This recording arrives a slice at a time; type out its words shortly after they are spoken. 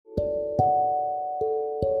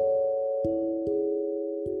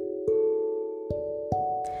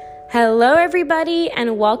Hello, everybody,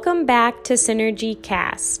 and welcome back to Synergy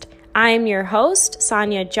Cast. I am your host,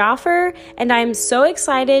 Sonia Jaffer, and I'm so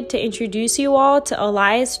excited to introduce you all to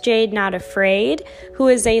Elias Jade Not Afraid, who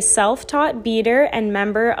is a self-taught beater and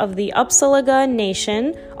member of the Upsalaga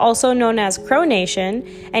Nation, also known as Crow Nation,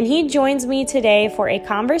 and he joins me today for a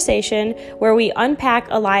conversation where we unpack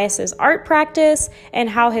Elias's art practice and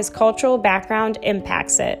how his cultural background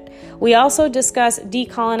impacts it. We also discuss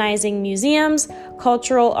decolonizing museums,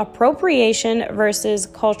 cultural appropriation versus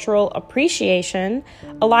cultural appreciation,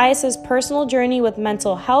 Elias's personal journey with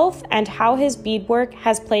mental health, and how his beadwork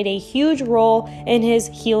has played a huge role in his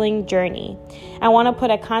healing journey. I want to put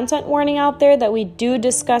a content warning out there that we do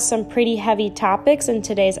discuss some pretty heavy topics in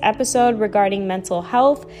today's episode regarding mental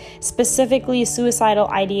health, specifically suicidal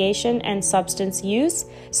ideation and substance use.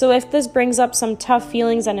 So if this brings up some tough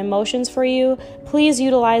feelings and emotions for you, please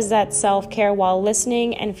utilize that self-care while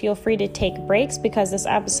listening and feel free to take breaks because this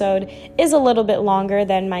episode is a little bit longer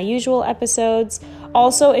than my usual episodes.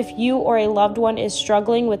 Also, if you or a loved one is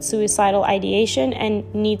struggling with suicidal ideation and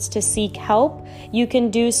needs to seek help, you can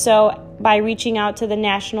do so by reaching out to the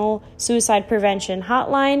National Suicide Prevention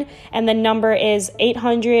Hotline, and the number is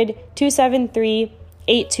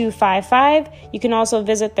 800-273-8255. You can also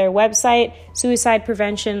visit their website,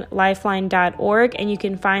 suicidepreventionlifeline.org, and you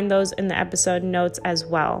can find those in the episode notes as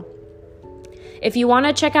well. If you want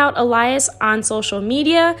to check out Elias on social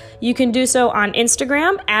media, you can do so on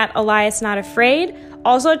Instagram at EliasNotAfraid.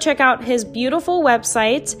 Also check out his beautiful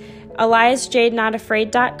website,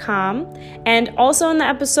 EliasJadeNotAfraid.com. And also in the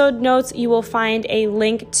episode notes, you will find a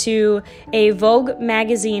link to a Vogue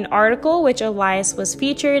magazine article, which Elias was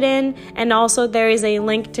featured in. And also there is a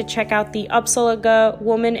link to check out the Upsalaga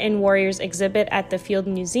Women and Warriors exhibit at the Field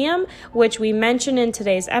Museum, which we mentioned in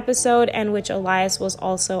today's episode and which Elias was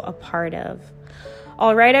also a part of.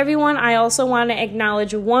 All right, everyone, I also want to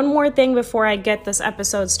acknowledge one more thing before I get this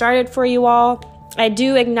episode started for you all. I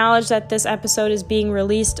do acknowledge that this episode is being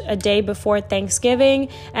released a day before Thanksgiving,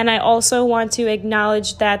 and I also want to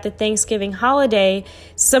acknowledge that the Thanksgiving holiday,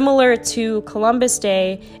 similar to Columbus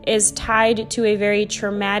Day, is tied to a very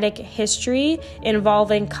traumatic history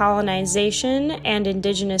involving colonization and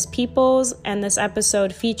indigenous peoples, and this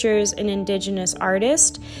episode features an indigenous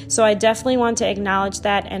artist. So I definitely want to acknowledge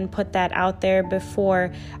that and put that out there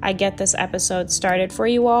before I get this episode started for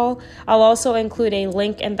you all. I'll also include a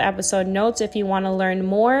link in the episode notes if you want to learn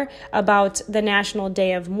more about the National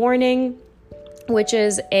Day of Mourning, which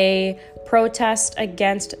is a protest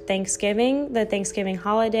against Thanksgiving, the Thanksgiving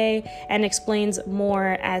holiday, and explains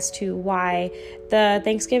more as to why the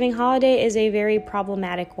Thanksgiving holiday is a very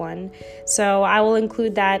problematic one. So I will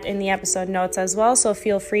include that in the episode notes as well, so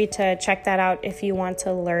feel free to check that out if you want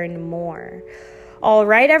to learn more. All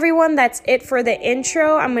right, everyone, that's it for the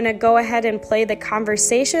intro. I'm going to go ahead and play the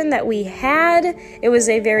conversation that we had. It was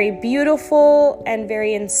a very beautiful and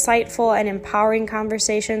very insightful and empowering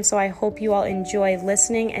conversation, so I hope you all enjoy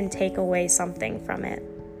listening and take away something from it.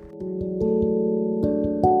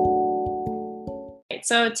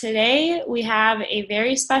 So today we have a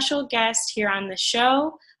very special guest here on the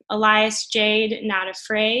show, Elias Jade Not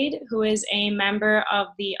Afraid, who is a member of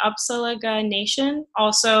the Upsalaga Nation,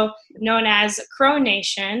 also known as Crow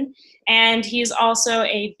Nation, and he's also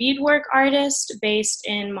a beadwork artist based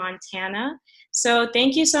in Montana. So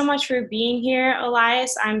thank you so much for being here,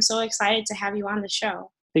 Elias. I'm so excited to have you on the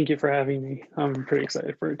show. Thank you for having me. I'm pretty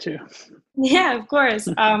excited for it too. Yeah, of course.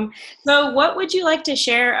 So what would you like to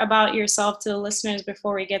share about yourself to the listeners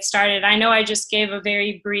before we get started? I know I just gave a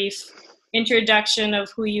very brief introduction of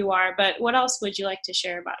who you are, but what else would you like to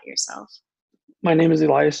share about yourself? My name is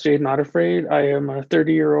Elias Jade Not Afraid. I am a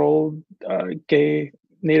 30-year-old gay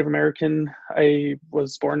Native American. I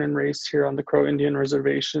was born and raised here on the Crow Indian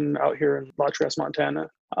Reservation out here in La Trace, Montana.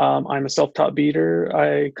 I'm a self-taught beader.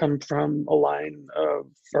 I come from a line of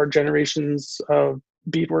our generations of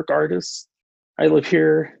beadwork artists. I live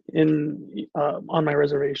here on my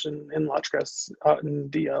reservation in La Trace, out in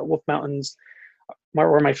the Wolf Mountains.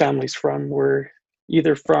 Where my family's from, we're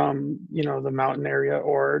either from, the mountain area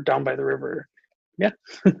or down by the river. Yeah.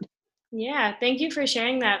 Yeah, thank you for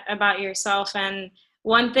sharing that about yourself. And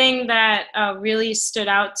one thing that really stood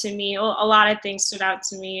out to me, a lot of things stood out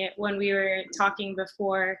to me when we were talking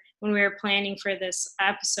before, when we were planning for this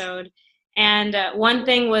episode. And one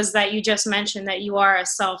thing was that you just mentioned that you are a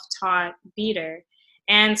self-taught beater.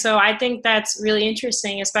 And so I think that's really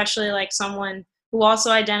interesting, especially like someone who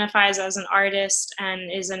also identifies as an artist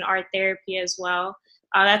and is in art therapy as well.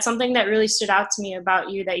 That's something that really stood out to me about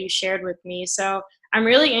you that you shared with me. So I'm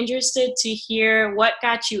really interested to hear what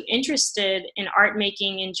got you interested in art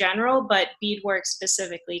making in general, but beadwork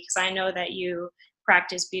specifically, because I know that you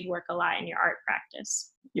practice beadwork a lot in your art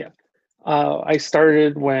practice? Yeah. I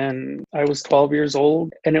started when I was 12 years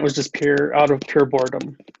old, and it was just out of pure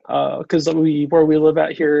boredom. Because where we live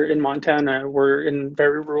at here in Montana, we're in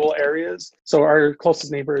very rural areas. So our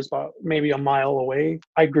closest neighbor is about maybe a mile away.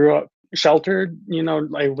 I grew up sheltered,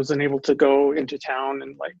 I wasn't able to go into town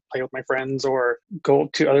and like play with my friends or go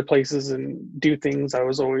to other places and do things. I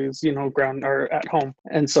was always, ground or at home.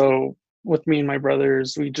 And so with me and my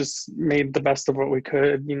brothers, we just made the best of what we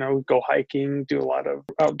could, go hiking, do a lot of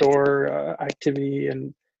outdoor activity.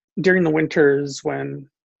 And during the winters when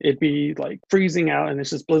it'd be like freezing out and it's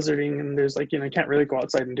just blizzarding and there's like, can't really go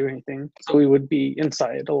outside and do anything. So we would be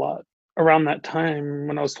inside a lot. Around that time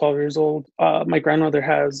when I was 12 years old, my grandmother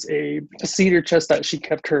has a cedar chest that she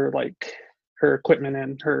kept her equipment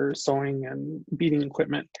in, her sewing and beading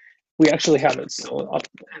equipment. We actually have it still up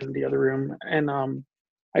in the other room. And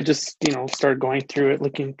I just, started going through it,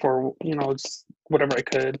 looking for, just whatever I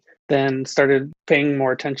could, then started paying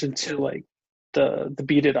more attention to like the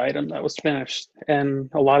beaded item that was finished. And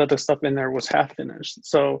a lot of the stuff in there was half finished.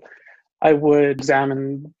 So I would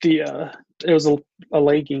examine it was a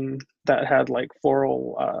legging that had like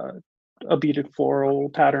a beaded floral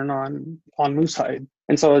pattern on moose hide.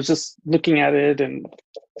 And so I was just looking at it and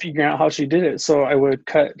figuring out how she did it. So I would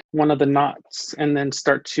cut one of the knots and then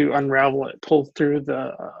start to unravel it, pull through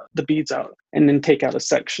the beads out, and then take out a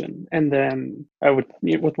section. And then I would,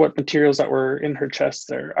 with what materials that were in her chest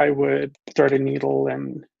there, I would thread a needle,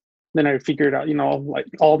 and then I figured out, like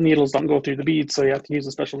all needles don't go through the beads, so you have to use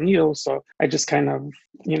a special needle. So I just kind of,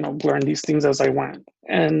 learned these things as I went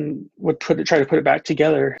and would try to put it back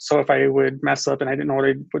together. So if I would mess up and I didn't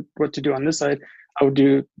know what to do on this side, I would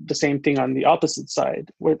do the same thing on the opposite side,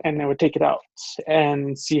 and I would take it out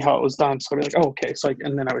and see how it was done. So I'd be like, oh, okay. So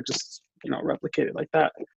and then I would just, replicate it like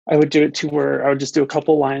that. I would do it to where I would just do a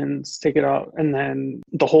couple lines, take it out, and then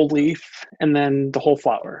the whole leaf, and then the whole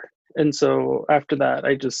flower. And so after that,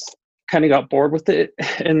 I just kind of got bored with it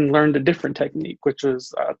and learned a different technique, which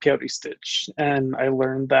was peyote stitch. And I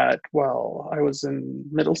learned that while I was in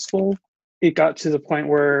middle school. It got to the point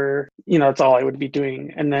where, that's all I would be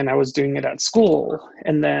doing. And then I was doing it at school.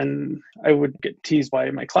 And then I would get teased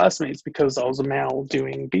by my classmates because I was a male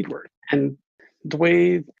doing beadwork. And the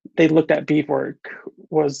way they looked at beadwork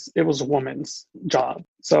it was a woman's job.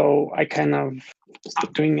 So I kind of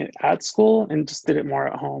stopped doing it at school and just did it more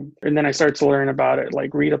at home. And then I started to learn about it,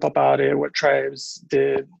 like read up about it, what tribes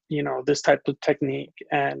did, this type of technique,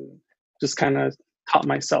 and just kind of taught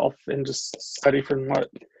myself and just study from what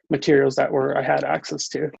materials that I had access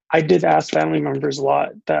to. I did ask family members a lot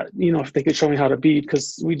that, if they could show me how to bead,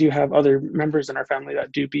 because we do have other members in our family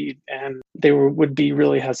that do bead, and they would be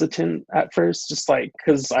really hesitant at first, just like,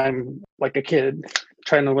 because I'm like a kid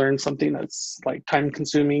trying to learn something that's like time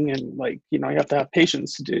consuming and like, you have to have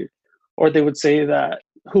patience to do. Or they would say that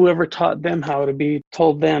whoever taught them how to bead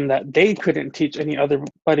told them that they couldn't teach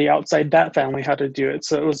anybody outside that family how to do it.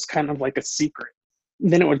 So it was kind of like a secret.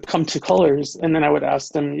 Then it would come to colors, and then I would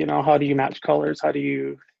ask them, how do you match colors? How do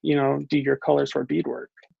you, do your colors for beadwork?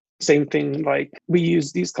 Same thing, like we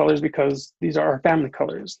use these colors because these are our family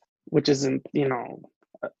colors, which isn't,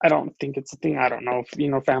 I don't think it's a thing. I don't know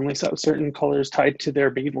if, families have certain colors tied to their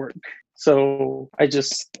beadwork. So I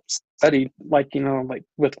just studied like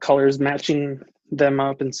with colors, matching them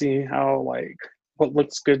up and see how what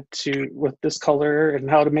looks good with this color, and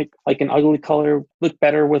how to make like an ugly color look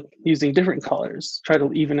better with using different colors, try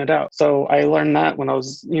to even it out. So I learned that when I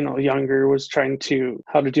was, younger, was trying to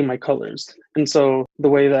how to do my colors. And so the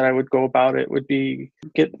way that I would go about it would be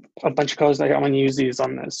get a bunch of colors. Like, I'm going to use these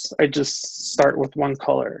on this. I just start with one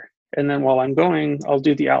color. And then while I'm going, I'll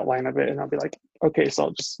do the outline of it, and I'll be like, okay, so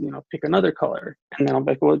I'll just, pick another color. And then I'll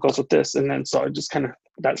be like, well, it goes with this. And then so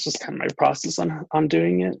that's just kind of my process on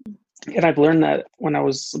doing it. And I've learned that when I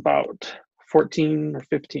was about 14 or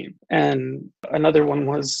 15. And another one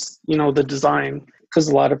was, the design, because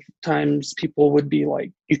a lot of times people would be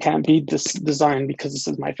like, you can't bead this design because this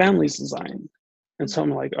is my family's design. And so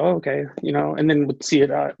I'm like, oh, okay, and then would see it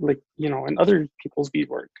in other people's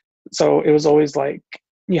beadwork. So it was always like,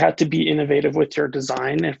 you had to be innovative with your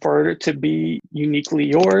design, and for it to be uniquely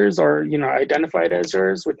yours or, identified as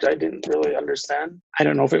yours, which I didn't really understand. I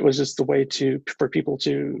don't know if it was just a way for people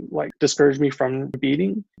to like discourage me from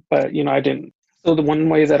beading, but, I didn't. So the one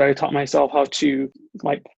way that I taught myself how to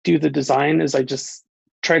like do the design is I just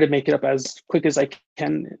try to make it up as quick as I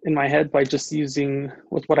can in my head by just using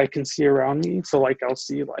with what I can see around me. So like I'll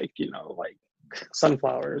see like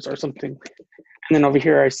sunflowers or something. And then over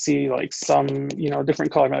here, I see like some,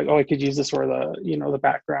 different color. I'm like, oh, I could use this for the, the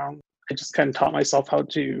background. I just kind of taught myself how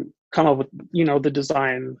to come up with, the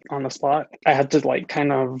design on the spot. I had to like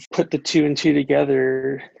kind of put the two and two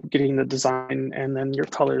together, getting the design and then your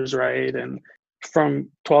colors right. And from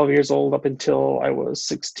 12 years old up until I was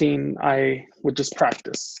 16, I would just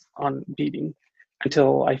practice on beading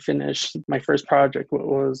until I finished my first project, which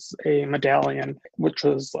was a medallion, which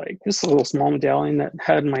was like this little small medallion that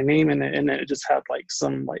had my name in it, and then it just had like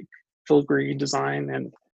some like filigree design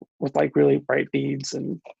and with like really bright beads.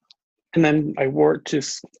 And then I wore it to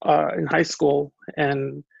in high school,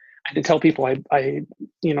 and I didn't tell people I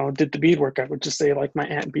did the beadwork. I would just say like my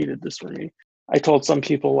aunt beaded this for me. I told some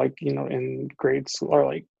people like in grade school or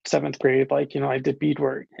like seventh grade, like I did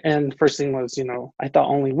beadwork, and first thing was I thought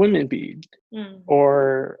only women bead,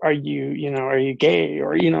 or are you gay,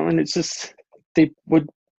 or and it's just they would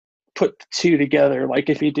put the two together. Like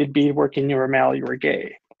if you did beadwork and you were male, you were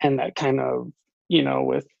gay, and that kind of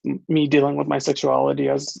with me dealing with my sexuality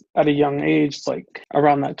as at a young age, like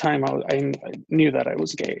around that time, I knew that I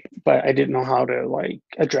was gay, but I didn't know how to like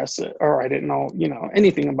address it, or I didn't know,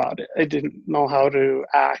 anything about it. I didn't know how to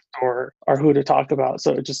act or who to talk about.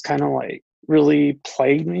 So it just kind of like really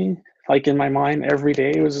plagued me. Like in my mind every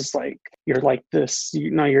day, it was just like, you're like this,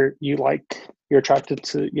 you're attracted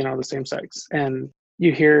to, the same sex. And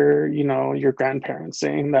you hear, your grandparents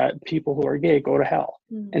saying that people who are gay go to hell.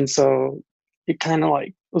 And so it kind of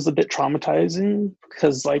like was a bit traumatizing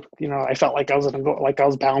because like, I felt like I was gonna go, like I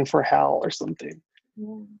was bound for hell or something.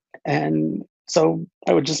 And so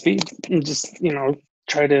I would just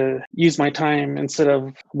try to use my time instead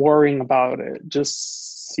of worrying about it, just,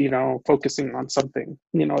 focusing on something.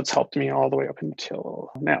 It's helped me all the way up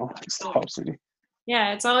until now. It still helps me.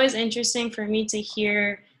 Yeah, it's always interesting for me to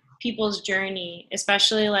hear people's journey,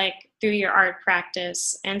 especially like through your art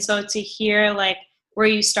practice. And so to hear like where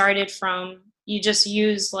you started from, you just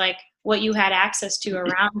use like what you had access to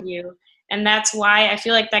around you. And that's why I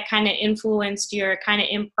feel like that kind of influenced your kind of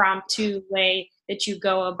impromptu way that you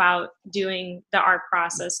go about doing the art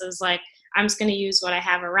process. Is like, I'm just going to use what I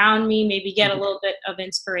have around me, maybe get a little bit of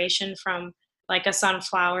inspiration from like a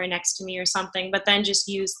sunflower next to me or something, but then just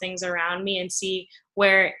use things around me and see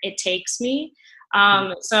where it takes me.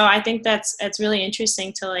 So I think it's really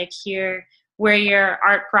interesting to like hear where your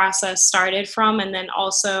art process started from, and then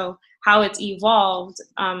also how it's evolved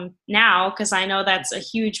now, because I know that's a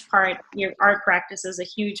huge part. Your art practice is a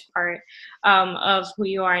huge part of who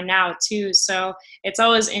you are now too. So it's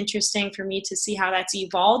always interesting for me to see how that's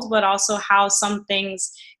evolved, but also how some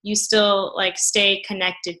things you still like stay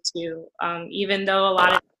connected to, even though a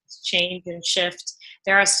lot of things change and shift.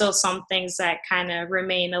 There are still some things that kind of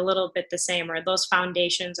remain a little bit the same, or those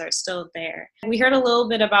foundations are still there. We heard a little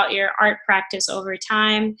bit about your art practice over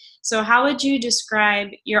time. So how would you describe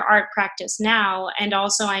your art practice now? And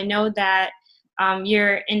also, I know that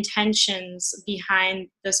your intentions behind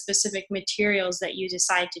the specific materials that you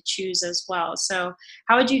decide to choose as well. So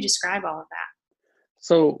how would you describe all of that?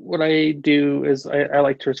 So what I do is I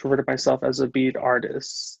like to refer to myself as a bead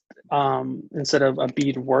artist instead of a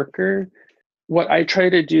bead worker. What I try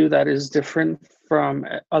to do that is different from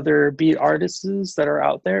other bead artists that are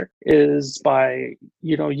out there is by,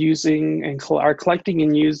 using and collecting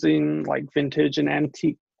and using like vintage and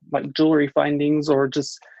antique like jewelry findings, or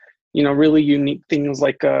just, really unique things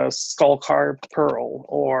like a skull carved pearl,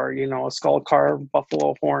 or, a skull carved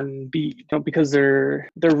buffalo horn bead, because they're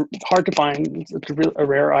hard to find. It's a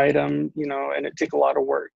rare item, and it takes a lot of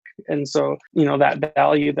work. And so, that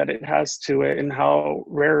value that it has to it and how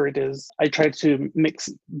rare it is, I try to mix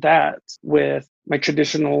that with my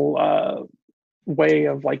traditional way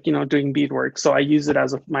of like, doing beadwork. So I use it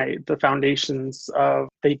as the foundations of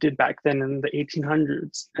they did back then in the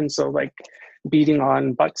 1800s. And so like beading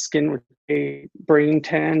on buckskin with a brain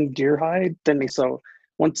tan deer hide, so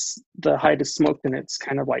once the hide is smoked and it's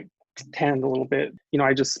kind of like tanned a little bit,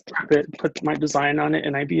 I just put my design on it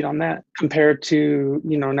and I bead on that. Compared to,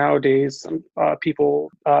 nowadays,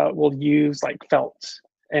 people will use like felt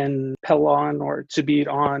and pell on or to bead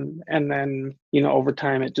on, and then over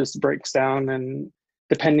time it just breaks down, and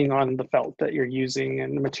depending on the felt that you're using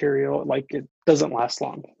and the material, like it doesn't last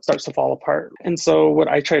long, it starts to fall apart. And so what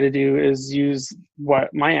I try to do is use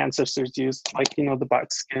what my ancestors used, like the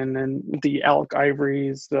buckskin and the elk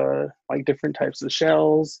ivories, the like different types of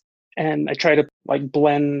shells, and I try to like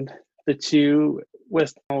blend the two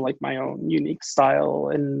with like my own unique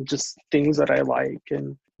style and just things that I like,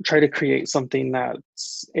 and try to create something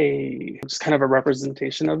that's just kind of a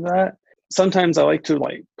representation of that. Sometimes I like to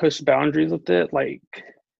like push boundaries with it. Like,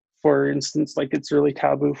 for instance, like it's really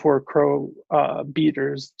taboo for crow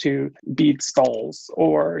beaters to bead skulls,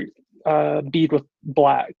 or bead with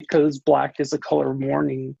black, because black is a color of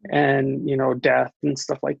mourning and, death and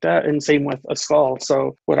stuff like that. And same with a skull.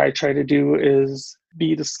 So what I try to do is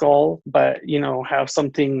bead a skull, but, have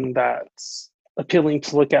something that's appealing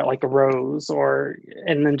to look at, like a rose,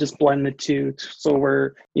 and then just blend the two, so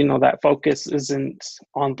where that focus isn't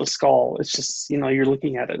on the skull. It's just, you're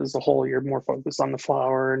looking at it as a whole. You're more focused on the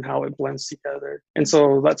flower and how it blends together. And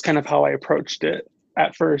so that's kind of how I approached it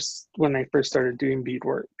at first when I first started doing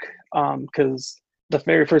beadwork, because the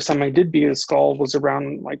very first time I did bead a skull was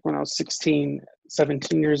around like when I was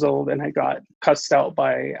 17 years old, and I got cussed out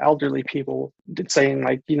by elderly people saying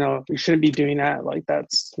like, you shouldn't be doing that. Like,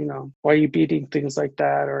 that's, why are you beading things like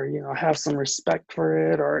that? Or, have some respect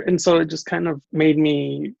for it. And so it just kind of made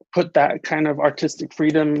me put that kind of artistic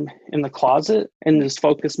freedom in the closet and just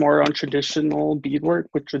focus more on traditional beadwork,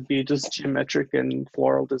 which would be just geometric and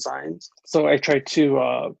floral designs. So I tried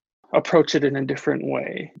to approach it in a different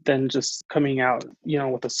way than just coming out,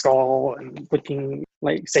 with a skull and looking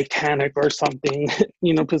like satanic or something,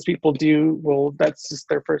 because people that's just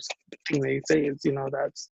their first thing they say is,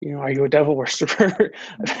 that's, are you a devil worshiper?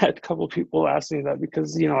 I've had a couple of people ask me that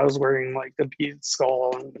because, I was wearing like a beaded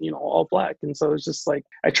skull and, all black. And so it's just like,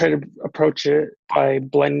 I try to approach it by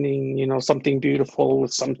blending, something beautiful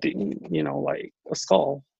with something, like a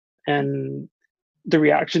skull. And the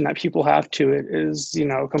reaction that people have to it is,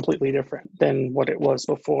 completely different than what it was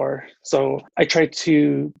before. So I try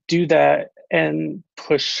to do that and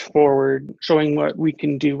push forward, showing what we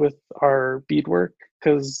can do with our beadwork.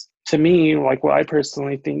 Because to me, like what I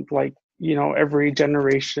personally think, like, every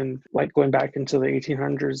generation, like going back into the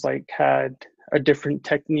 1800s, like had a different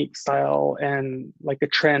technique, style, and like a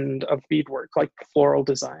trend of beadwork, like floral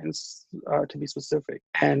designs, to be specific.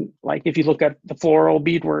 And like if you look at the floral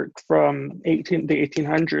beadwork from the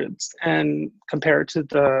 1800s and compare it to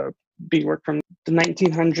the beadwork from the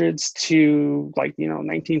 1900s to like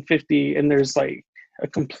 1950, and there's like a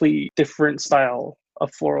complete different style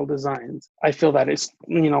of floral designs. I feel that it's,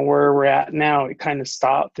 where we're at now, it kind of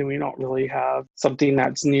stopped and we don't really have something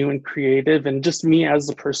that's new and creative. And just me as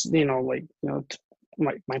a person,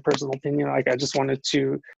 my personal opinion, like I just wanted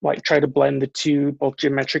to like try to blend the two, both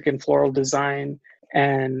geometric and floral design.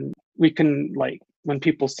 And we can like, when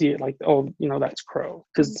people see it, like, oh, that's Crow,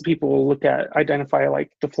 because people will identify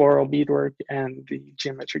like the floral beadwork and the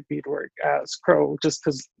geometric beadwork as Crow, just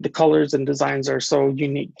because the colors and designs are so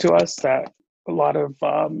unique to us that a lot of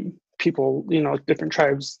people, different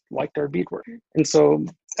tribes like their beadwork. And so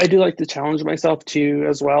I do like to challenge myself too,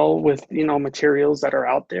 as well, with, materials that are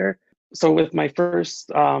out there. So with my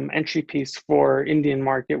first entry piece for Indian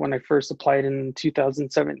market, when I first applied in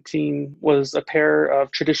 2017, was a pair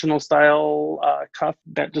of traditional style cuff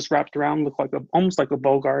that just wrapped around, looked like almost like a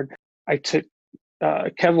bow guard. I took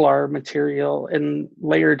Kevlar material and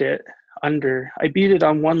layered it under. I beaded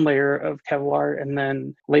on one layer of Kevlar and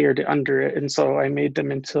then layered it under it. And so I made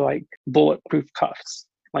them into like bulletproof cuffs,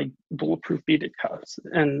 like bulletproof beaded cuffs.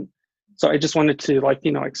 And so I just wanted to like,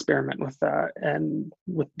 experiment with that and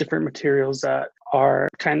with different materials that are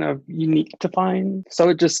kind of unique to find. So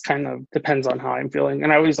it just kind of depends on how I'm feeling.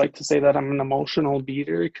 And I always like to say that I'm an emotional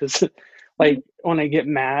beader, because like when I get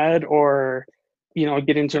mad or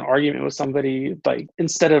get into an argument with somebody, like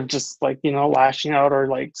instead of just like, lashing out or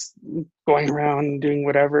like going around and doing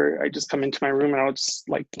whatever, I just come into my room and I'll just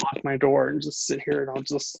like lock my door and just sit here and I'll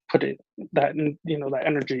just put that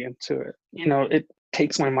energy into it. It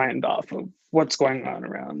takes my mind off of what's going on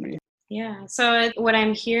around me. Yeah. So what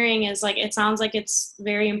I'm hearing is like, it sounds like it's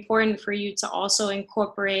very important for you to also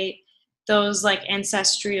incorporate those like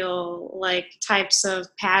ancestral like types of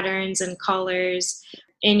patterns and colors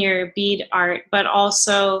in your bead art, but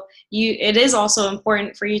also it is also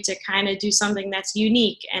important for you to kind of do something that's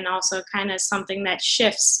unique and also kind of something that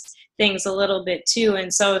shifts things a little bit too.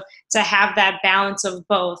 And so to have that balance of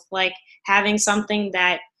both, like having something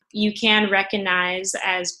that you can recognize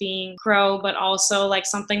as being Crow, but also like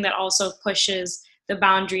something that also pushes the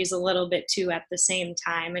boundaries a little bit too at the same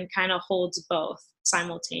time and kind of holds both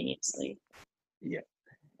simultaneously. Yeah.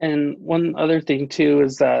 And one other thing too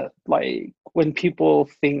is that like when people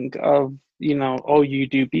think of, oh, you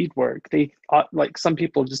do beadwork, they like some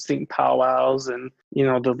people just think powwows and,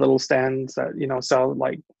 the little stands that, sell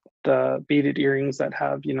like the beaded earrings that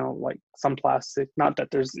have, like some plastic. Not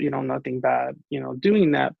that there's, nothing bad,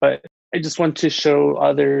 doing that, but I just want to show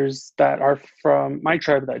others that are from my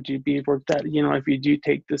tribe that do beadwork that, if you do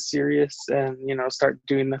take this serious and, start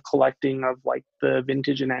doing the collecting of like the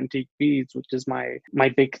vintage and antique beads, which is my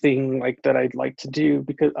big thing, like that I'd like to do,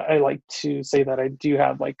 because I like to say that I do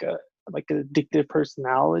have like like an addictive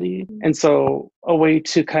personality. And so a way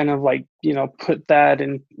to kind of like, put that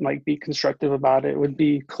and like be constructive about it would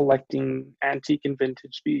be collecting antique and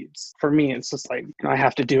vintage beads. For me, it's just like, I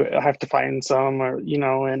have to do it. I have to find some, or,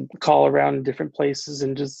 and call around different places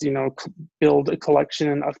and just, build a collection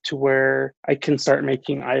enough to where I can start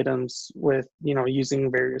making items with,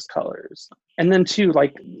 using various colors. And then too,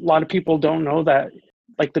 like a lot of people don't know that,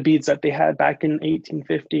 like the beads that they had back in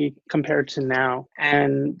 1850 compared to now.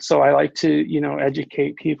 And so I like to,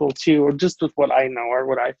 educate people too, or just with what I know or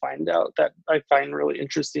what I find out that I find really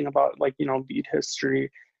interesting about like, bead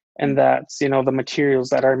history. And that's, the materials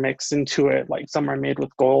that are mixed into it. Like some are made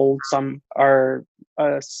with gold, some are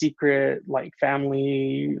a secret like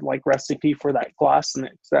family like recipe for that glass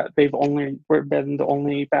mix that they've only been the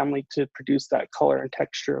only family to produce that color and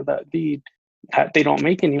texture of that bead that they don't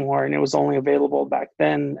make anymore, and it was only available back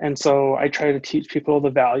then. And so I try to teach people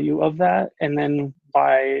the value of that, and then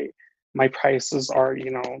why my prices are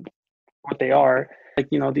what they are. Like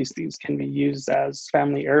these things can be used as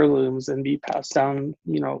family heirlooms and be passed down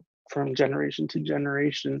from generation to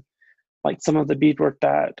generation. Like some of the beadwork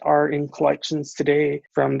that are in collections today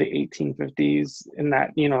from the 1850s in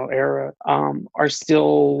that era are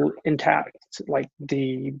still intact. Like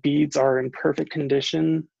the beads are in perfect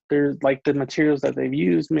condition. There's like the materials that they've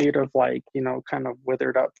used made of like kind of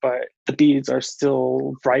withered up, but the beads are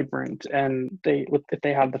still vibrant, and if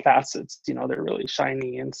they have the facets, they're really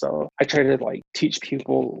shiny. And so I try to like teach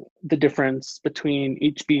people the difference between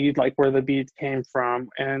each bead, like where the beads came from,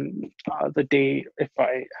 and the date if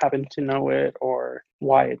I happen to know it, or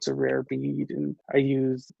why it's a rare bead. And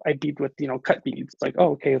I bead with cut beads. It's like,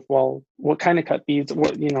 oh, okay, well, what kind of cut beads?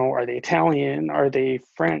 What are they Italian? Are they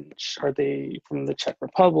French? Are they from the Czech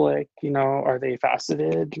Republic? Are they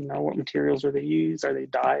faceted? What materials are they used? Are they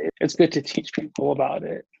dyed? It's good to teach people about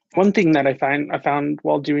it. One thing that I found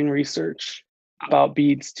while doing research about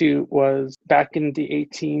beads too was back in the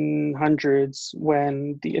 1800s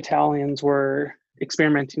when the Italians were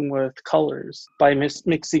experimenting with colors by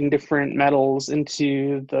mixing different metals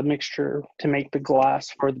into the mixture to make the glass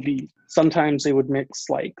for the bead. Sometimes they would mix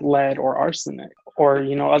like lead or arsenic or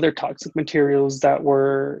other toxic materials that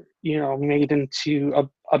were made into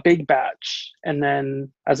a big batch, and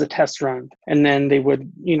then as a test run, and then they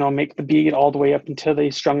would make the bead all the way up until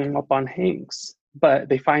they strung them up on hanks. But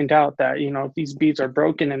they find out that if these beads are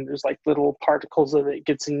broken and there's like little particles of it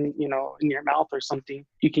gets in in your mouth or something,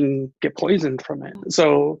 you can get poisoned from it.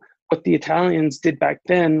 So what the Italians did back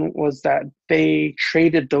then was that they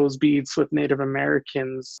traded those beads with Native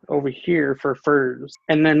Americans over here for furs,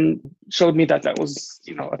 and then showed me that that was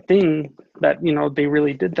a thing that they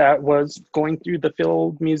really did. That was going through the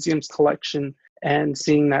Field Museum's collection and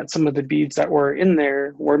seeing that some of the beads that were in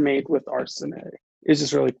there were made with arsenic. It's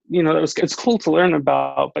just really, it's cool to learn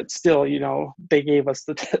about, but still, they gave us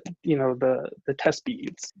the test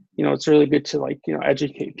beads. It's really good to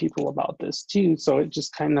educate people about this too. So it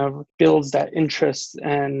just kind of builds that interest.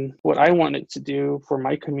 And what I wanted to do for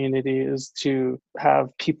my community is to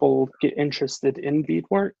have people get interested in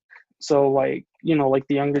beadwork. So like the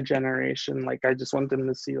younger generation, like I just want them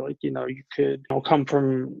to see you could come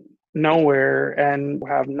from nowhere and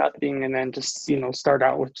have nothing, and then just start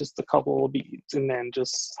out with just a couple of beads and then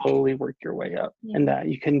just slowly work your way up. And that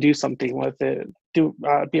you can do something with it,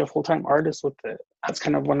 be a full-time artist with it. That's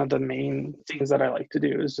kind of one of the main things that I like to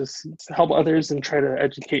do, is just help others and try to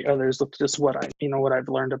educate others with just what I've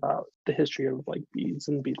learned about the history of like beads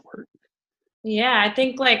and beadwork. Yeah, I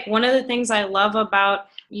think like one of the things I love about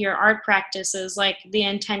your art practice is like the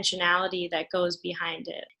intentionality that goes behind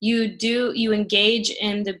it. You engage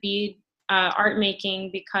in the bead art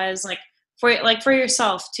making because for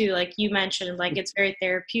yourself too, like you mentioned, like it's very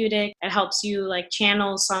therapeutic. It helps you like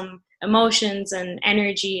channel some emotions and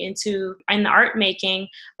energy in the art making,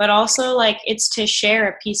 but also like it's to share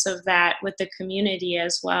a piece of that with the community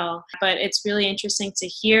as well. But it's really interesting to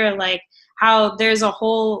hear like how there's a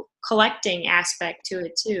whole collecting aspect to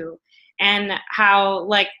it too, and how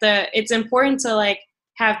like it's important to like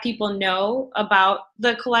have people know about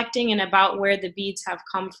the collecting and about where the beads have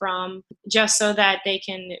come from, just so that they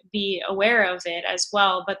can be aware of it as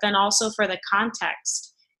well. But then also for the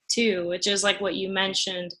context too, which is like what you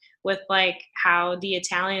mentioned with like how the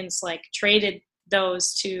Italians like traded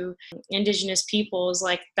those to indigenous peoples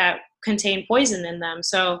like that contain poison in them.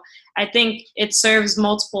 So I think it serves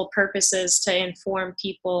multiple purposes to inform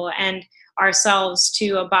people and ourselves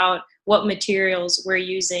too about what materials we're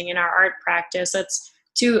using in our art practice. That's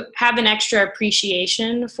to have an extra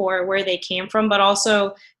appreciation for where they came from, but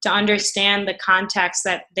also to understand the context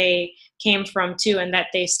that they came from too, and that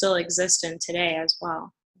they still exist in today as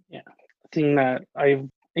well. Yeah. The thing that I've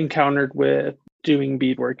encountered with doing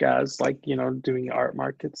beadwork as like, doing art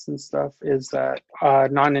markets and stuff is that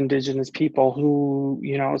non-Indigenous people who,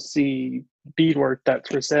 see beadwork that's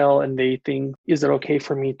for sale and they think, is it okay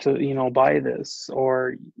for me to, buy this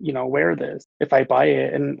or, wear this if I buy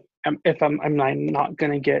it? And if I'm not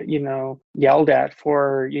going to get, yelled at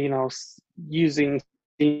for, using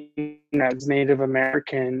as Native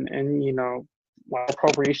American and,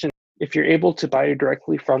 appropriation. If you're able to buy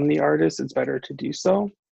directly from the artist, it's better to do so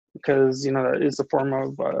because, that is a form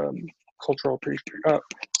of cultural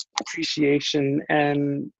appreciation.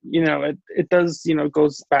 And, it does,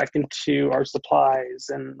 goes back into our supplies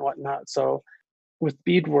and whatnot. So with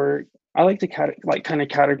beadwork, I like to kind of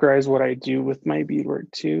categorize what I do with my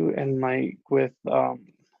beadwork too. And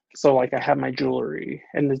so like I have my jewelry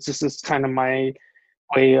and it's just this kind of my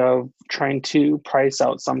way of trying to price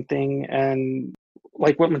out something and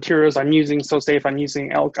like what materials I'm using. So say if I'm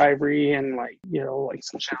using elk ivory and like, like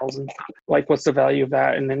some shells and stuff, like what's the value of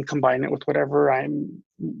that? And then combine it with whatever I'm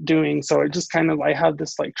doing. So it just kind of, I have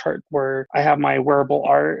this like chart where I have my wearable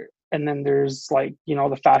art. And then there's like,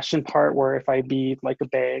 the fashion part where if I bead like a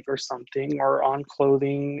bag or something or on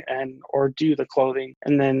clothing or do the clothing.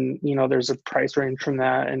 And then, there's a price range from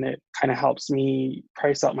that. And it kind of helps me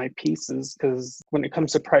price out my pieces because when it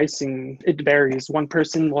comes to pricing, it varies. One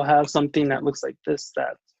person will have something that looks like this,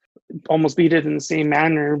 that almost beaded in the same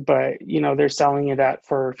manner, but, they're selling it at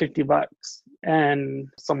for $50. And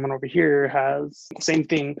someone over here has the same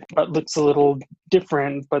thing but looks a little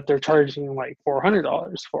different, but they're charging like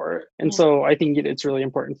 $400 for it. And so I think it's really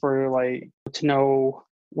important for like to know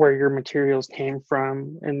where your materials came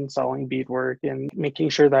from in selling beadwork and making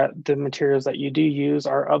sure that the materials that you do use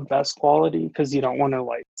are of best quality, because you don't want to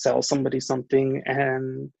like sell somebody something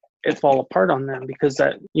and it fall apart on them, because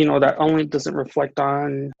that that only doesn't reflect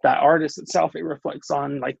on that artist itself, it reflects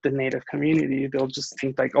on like the Native community. They'll just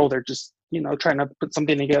think like, oh, they're just trying to put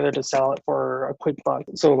something together to sell it for a quick buck.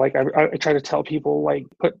 So like I try to tell people like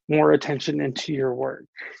put more attention into your work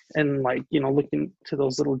and like looking to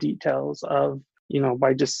those little details of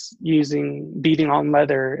by just beading on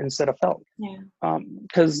leather instead of felt.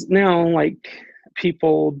 Because now like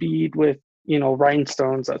people bead with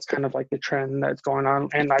rhinestones. That's kind of like the trend that's going on.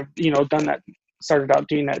 And I've, started out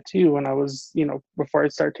doing that too when I was, before I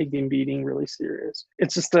started taking beading really serious.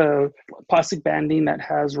 It's just a plastic banding that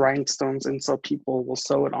has rhinestones. And so people will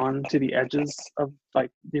sew it on to the edges of like,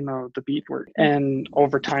 the beadwork. And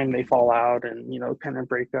over time they fall out and, kind of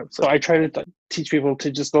break up. So I try to teach people to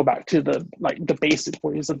just go back to the basic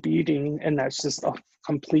ways of beading. And that's just a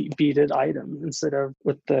complete beaded item instead of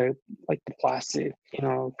with the plastic,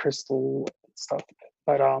 crystal stuff.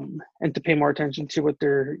 But and to pay more attention to what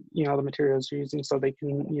they're the materials you're using, so they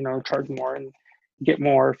can charge more and get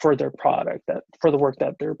more for their product, that for the work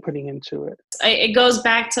that they're putting into it. It goes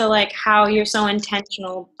back to like how you're so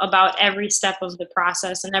intentional about every step of the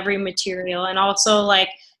process and every material, and also like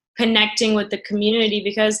connecting with the community,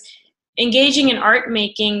 because engaging in art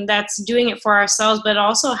making, that's doing it for ourselves, but it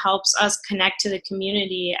also helps us connect to the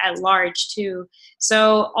community at large too.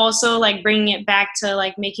 So also like bringing it back to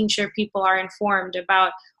like making sure people are informed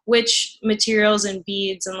about which materials and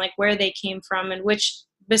beads and like where they came from, and which,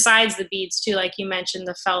 besides the beads too, like you mentioned,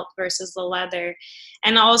 the felt versus the leather.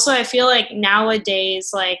 And also I feel like nowadays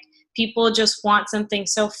like people just want something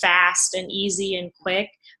so fast and easy and quick,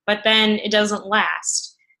 but then it doesn't last.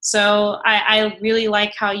 So I really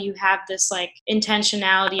like how you have this like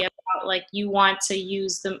intentionality about like you want to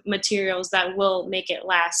use the materials that will make it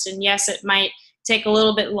last. And yes, it might take a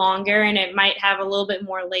little bit longer and it might have a little bit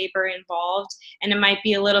more labor involved and it might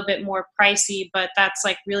be a little bit more pricey, but that's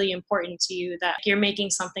like really important to you that you're making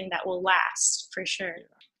something that will last for sure.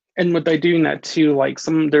 And by doing that too, like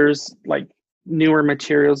there's like newer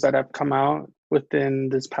materials that have come out within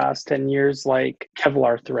this past 10 years, like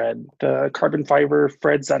Kevlar thread, the carbon fiber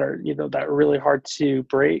threads that are, that are really hard to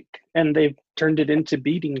break, and they've turned it into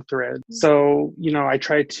beading thread. So, I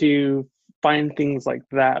try to find things like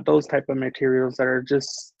that, those type of materials that are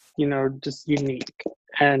just, just unique,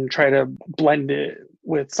 and try to blend it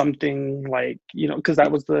with something like, because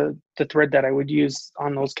that was the thread that I would use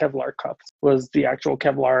on those Kevlar cups, was the actual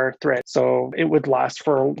Kevlar thread. So it would last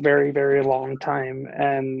for a very, very long time.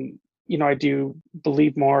 And I do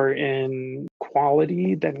believe more in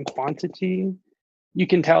quality than quantity. You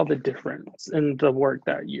can tell the difference in the work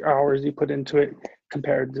that hours you put into it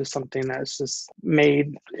compared to something that's just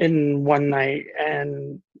made in one night,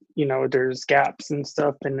 and there's gaps and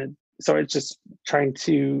stuff. And so it's just trying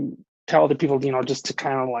to tell the people, just to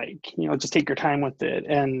kind of like, just take your time with it.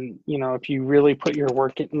 And, if you really put your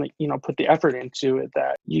work in, like, put the effort into it,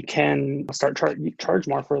 that you can start charge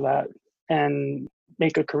more for that. And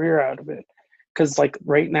make a career out of it. Because like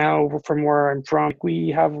right now, from where I'm from, we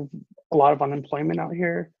have a lot of unemployment out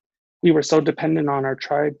here. We were so dependent on our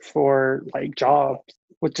tribe for like jobs,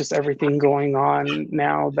 with just everything going on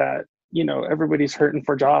now that, you know, everybody's hurting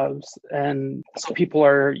for jobs. And so people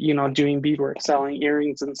are, you know, doing beadwork, selling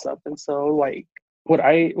earrings and stuff. And so like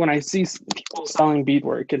when I see people selling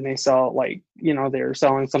beadwork and they sell like, you know, they're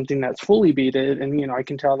selling something that's fully beaded, and, you know, I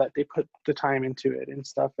can tell that they put the time into it and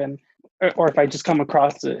stuff. And or if I just come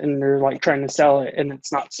across it and they're like trying to sell it and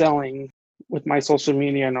it's not selling, with my social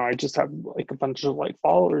media now, I just have like a bunch of like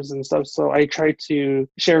followers and stuff. So I try to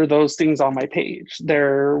share those things on my page,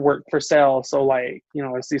 their work for sale. So like, you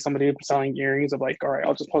know, I see somebody selling earrings, I'm like, all right,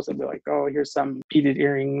 I'll just post it, be like, oh, here's some beaded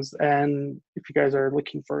earrings, and if you guys are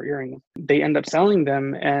looking for earrings, they end up selling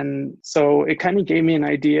them. And so it kind of gave me an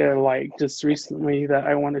idea, like just recently, that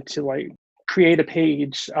I wanted to like create a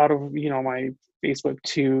page out of, you know, my Facebook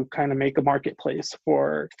to kind of make a marketplace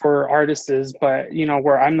for artists, but, you know,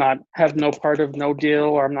 where I'm not, have no part of no deal,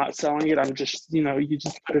 or I'm not selling it. I'm just, you know, you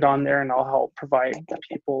just put it on there and I'll help provide the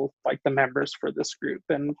people, like the members for this group,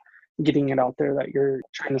 and getting it out there that you're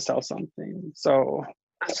trying to sell something. So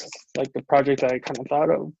that's like the project that I kind of thought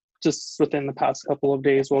of just within the past couple of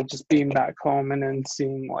days, while just being back home and then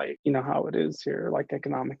seeing like, you know, how it is here, like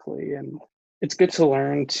economically. And it's good to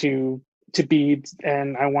learn to bead,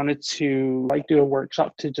 and I wanted to like do a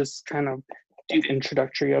workshop to just kind of do the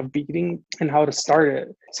introductory of beading and how to start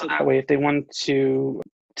it, so that way if they want to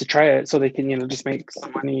try it, so they can, you know, just make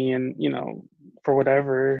some money, and, you know, for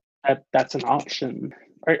whatever, that's an option.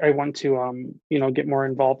 I want to you know, get more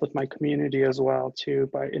involved with my community as well too,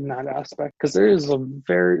 by in that aspect, because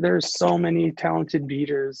there's so many talented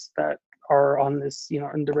beaders that are on this, you know,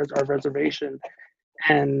 in our reservation.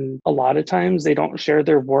 And a lot of times they don't share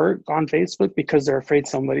their work on Facebook because they're afraid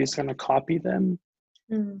somebody's going to copy them.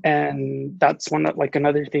 And that's like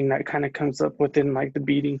another thing that kind of comes up within like the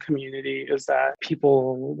beading community, is that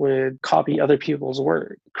people would copy other people's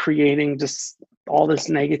work, creating just all this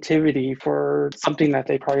negativity for something that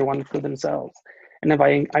they probably wanted for themselves. And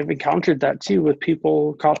I've encountered that too, with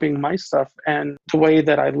people copying my stuff. And the way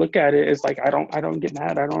that I look at it is like, I don't get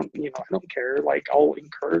mad. I don't, you know, I don't care. Like, I'll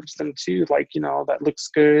encourage them to, like, you know, that looks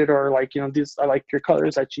good, or like, you know, I like your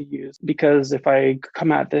colors that you use. Because if I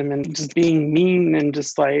come at them and just being mean and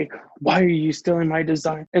just like, why are you stealing my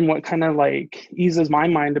design? And what kind of like eases my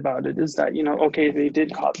mind about it is that, you know, okay, they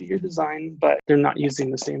did copy your design, but they're not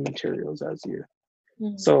using the same materials as you.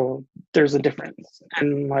 So there's a difference.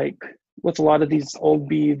 And like with a lot of these old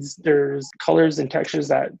beads, there's colors and textures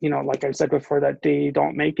that, you know, like I said before, that they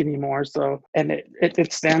don't make anymore. So, and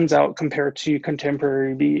it stands out compared to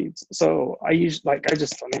contemporary beads. So I just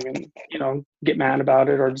don't even, you know, get mad about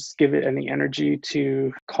it, or just give it any energy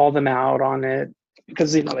to call them out on it,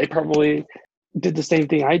 because, you know, they probably did the same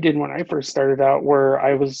thing I did when I first started out, where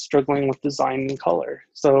I was struggling with design and color.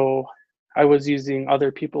 So I was using other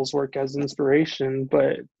people's work as inspiration,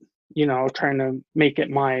 but, you know, trying to make it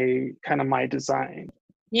my design.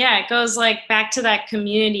 Yeah, it goes like back to that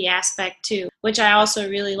community aspect too, which I also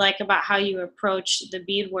really like about how you approach the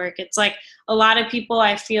beadwork. It's like a lot of people,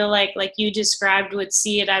 I feel like you described, would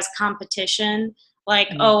see it as competition. Like,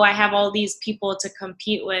 oh, I have all these people to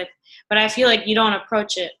compete with. But I feel like you don't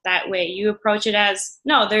approach it that way. You approach it as,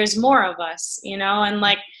 no, there's more of us, you know? And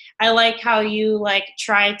like, I like how you like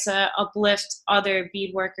try to uplift other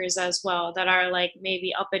bead workers as well, that are like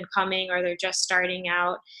maybe up and coming, or they're just starting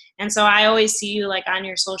out. And so I always see you like on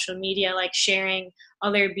your social media, like sharing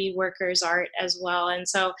other bead workers' art as well. And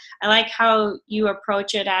so I like how you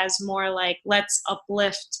approach it as more like, let's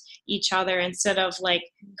uplift each other instead of like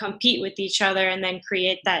compete with each other and then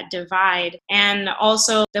create that divide. And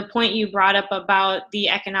also the point you brought up about the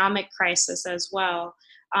economic crisis as well.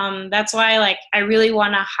 That's why like I really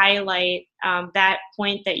want to highlight that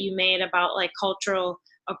point that you made about like cultural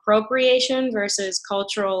appropriation versus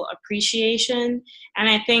cultural appreciation. And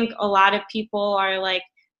I think a lot of people are like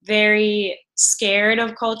very scared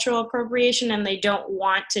of cultural appropriation, and they don't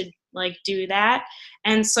want to like do that.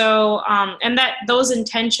 And so and that those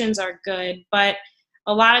intentions are good, but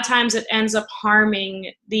a lot of times it ends up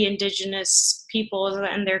harming the indigenous peoples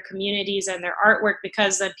and their communities and their artwork,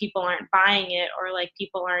 because then people aren't buying it, or like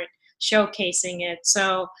people aren't showcasing it.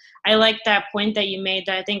 So I like that point that you made,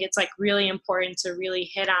 that I think it's like really important to really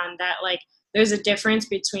hit on, that like there's a difference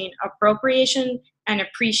between appropriation and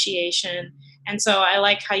appreciation. And so I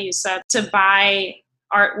like how you said to buy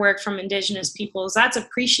artwork from indigenous peoples, that's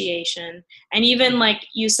appreciation. And even like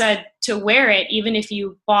you said, to wear it, even if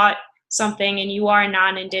you bought something and you are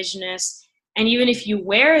non-indigenous, and even if you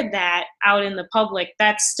wear that out in the public,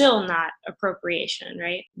 that's still not appropriation,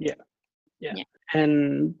 right? Yeah. Yeah. Yeah.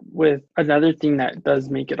 And with another thing that does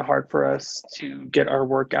make it hard for us to get our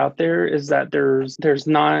work out there is that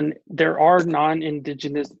there are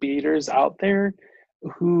non-indigenous beaders out there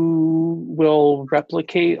who will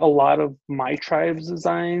replicate a lot of my tribe's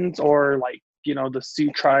designs, or like, the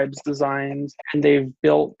Sioux tribe's designs, and they've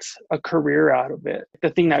built a career out of it.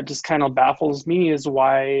 The thing that just kind of baffles me is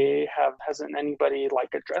why hasn't anybody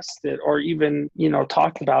like addressed it or even,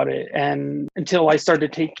 talked about it. And until I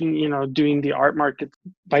started doing the art market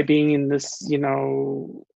by being in this,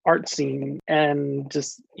 art scene, and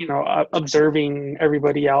just observing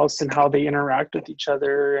everybody else and how they interact with each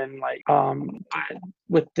other, and like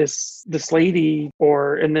with this lady,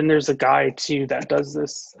 and then there's a guy too that does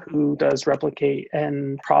this, who does replicate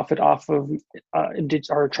and profit off of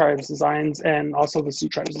our tribe's designs, and also the Sioux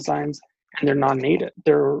tribe's designs, and they're non-native,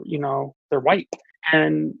 they're white,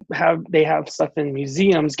 and they have stuff in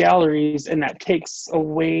museums, galleries, and that takes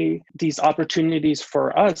away these opportunities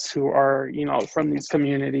for us who are, from these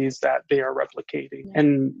communities that they are replicating,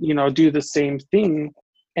 and do the same thing.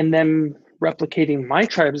 And then replicating my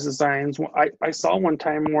tribe's designs, I saw one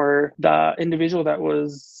time where the individual that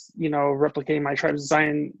was replicating my tribe's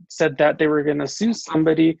design said that they were going to sue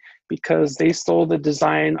somebody because they stole the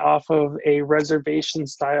design off of a reservation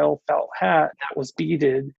style felt hat that was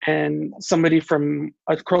beaded, and somebody from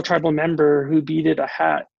a Crow tribal member who beaded a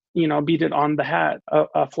hat, beaded on the hat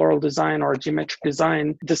a floral design or a geometric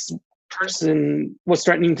design. This person was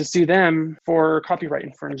threatening to sue them for copyright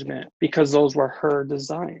infringement because those were her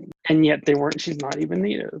design, and yet she's not even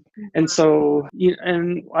native. And so,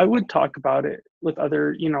 and I would talk about it with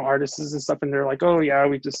other, artists and stuff, and they're like, oh yeah,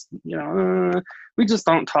 we just, we just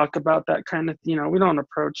don't talk about that kind of, we don't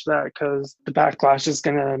approach that because the backlash is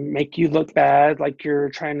going to make you look bad, like you're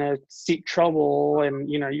trying to seek trouble, and,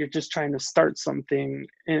 you're just trying to start something.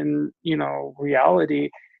 In, reality,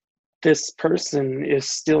 this person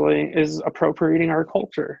is appropriating our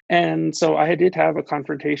culture. And so I did have a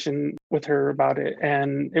confrontation with her about it,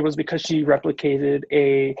 and it was because she replicated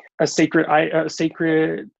a sacred,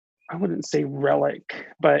 I wouldn't say relic,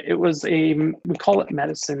 but it was we call it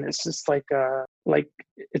medicine. It's just like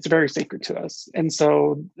it's very sacred to us. And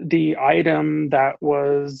so the item that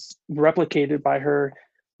was replicated by her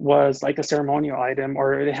was like a ceremonial item,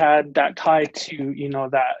 or it had that tie to,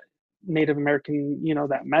 that Native American,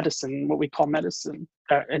 that medicine, what we call medicine,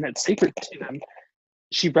 and it's sacred to them.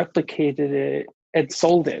 She replicated it and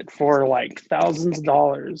sold it for like thousands of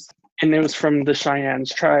dollars. And it was from the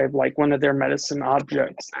Cheyenne's tribe, like one of their medicine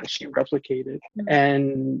objects that she replicated.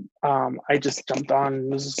 And I just jumped on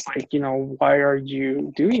and was just like, why are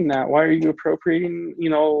you doing that? Why are you appropriating,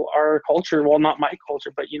 our culture? Well, not my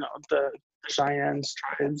culture, but, the Cheyenne's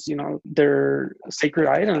tribes, their sacred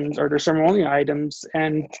items or their ceremonial items.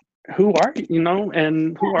 And who are you,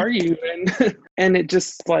 and who are you? And and it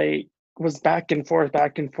just like was back and forth.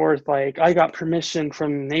 Like, I got permission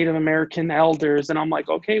from Native American elders, and I'm like,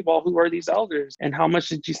 okay, well, who are these elders, and how much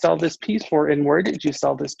did you sell this piece for, and where did you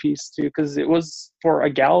sell this piece to? Because it was for a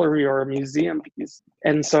gallery or a museum piece.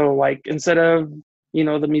 And so, like, instead of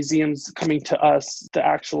the museums coming to us, the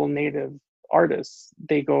actual Native artists,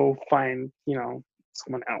 they go find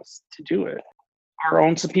someone else to do it. Our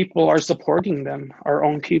own people are supporting them. Our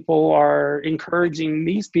own people are encouraging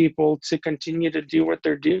these people to continue to do what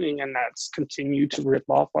they're doing, and that's continue to rip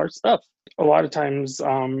off our stuff. A lot of times,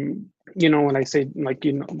 when I say like,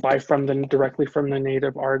 buy directly from the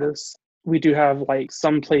Native artists, we do have like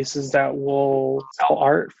some places that will sell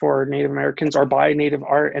art for Native Americans or buy Native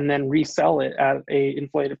art and then resell it at a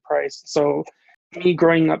inflated price. So me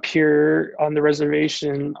growing up here on the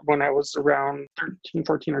reservation when I was around 13,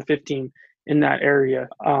 14 or 15, in that area,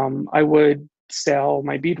 I would sell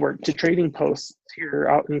my beadwork to trading posts here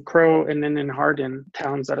out in Crow and then in Hardin,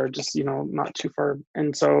 towns that are just, not too far.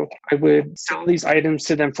 And so I would sell these items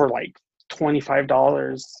to them for like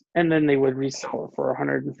 $25, and then they would resell it for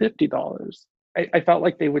 $150. I felt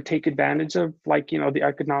like they would take advantage of, like, the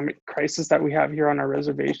economic crisis that we have here on our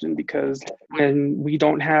reservation, because when we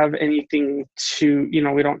don't have anything to,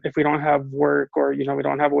 if we don't have work, or, we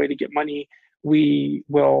don't have a way to get money, we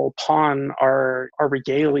will pawn our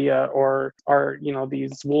regalia, or our,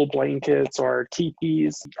 these wool blankets or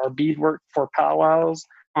teepees, our beadwork for powwows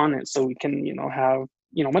on it, so we can, have,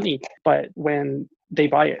 money. But when they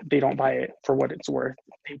buy it, they don't buy it for what it's worth.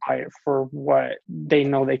 They buy it for what they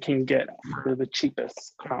know they can get for the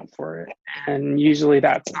cheapest amount for it. And usually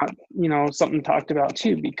that's not, something talked about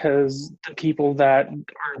too, because the people that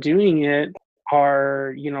are doing it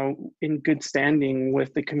are, in good standing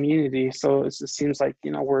with the community. So it just seems like,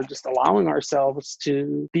 we're just allowing ourselves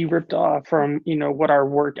to be ripped off from, what our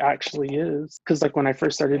work actually is. Because like when I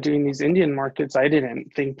first started doing these Indian markets, I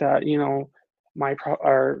didn't think that,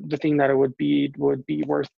 or the thing that it would be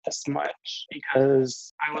worth this much,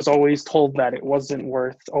 because I was always told that it wasn't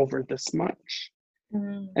worth over this much.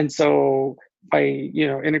 And so by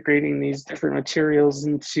integrating these different materials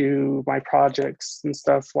into my projects and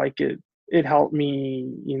stuff, like it helped me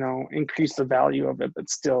increase the value of it, but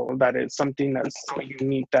still that it's something that's so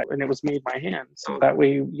unique, that and it was made by hand, so that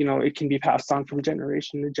way it can be passed on from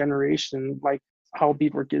generation to generation. Like how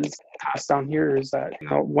beadwork is passed down here is that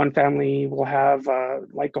one family will have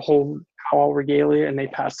like a whole Howell regalia, and they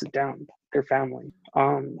pass it down their family.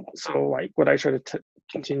 So like what I try to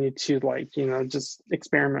continue to just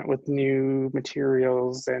experiment with new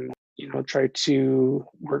materials, and try to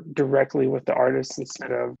work directly with the artist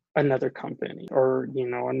instead of another company, or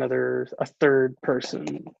a third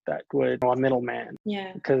person that would a middleman.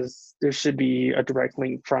 Yeah, because there should be a direct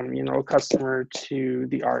link from a customer to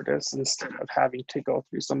the artist, instead of having to go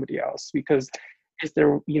through somebody else. Because if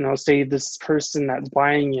they're say this person that's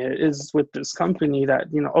buying it is with this company that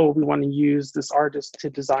oh, we want to use this artist to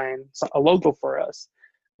design a logo for us,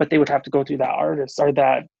 but they would have to go through that artist or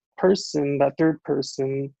that person, that third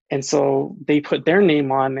person, and so they put their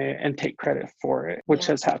name on it and take credit for it, which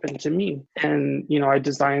has happened to me. And I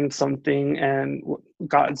designed something and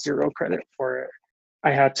got zero credit for it.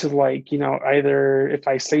 I had to either if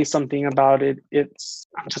I say something about it,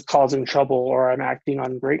 I'm just causing trouble or I'm acting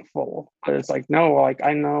ungrateful. But it's like, no,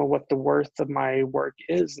 I know what the worth of my work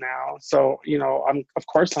is now. So, of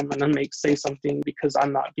course I'm gonna say something, because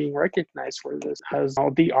I'm not being recognized for this as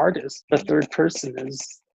the artist. The third person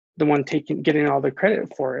is the one getting all the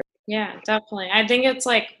credit for it. Yeah, definitely. I think it's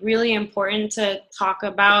really important to talk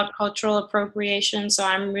about cultural appropriation. So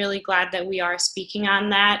I'm really glad that we are speaking on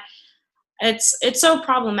that. It's so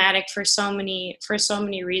problematic for so many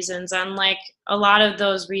reasons, and a lot of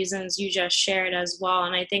those reasons you just shared as well.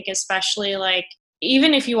 And I think especially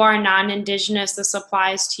even if you are non-Indigenous, this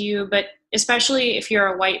applies to you, but especially if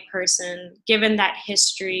you're a white person, given that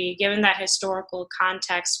history, given that historical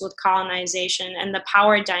context with colonization and the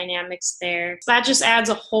power dynamics there, that just adds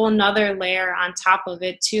a whole nother layer on top of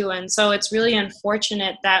it too. And so it's really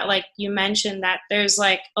unfortunate that, like you mentioned, that there's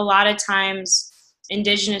a lot of times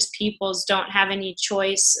Indigenous peoples don't have any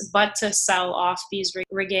choice but to sell off these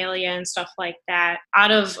regalia and stuff like that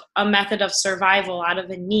out of a method of survival, out of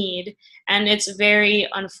a need. And it's very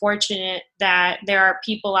unfortunate that there are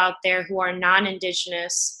people out there who are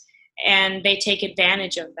non-Indigenous and they take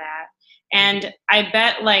advantage of that. And I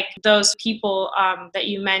bet those people that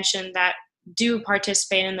you mentioned that do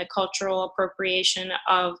participate in the cultural appropriation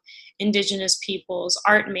of Indigenous peoples'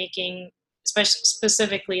 art making,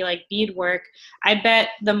 specifically beadwork, I bet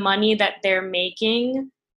the money that they're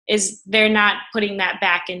making they're not putting that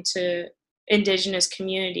back into Indigenous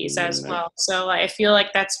communities as well. So I feel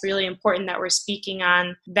like that's really important that we're speaking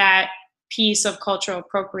on that piece of cultural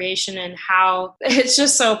appropriation and how it's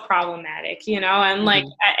just so problematic, and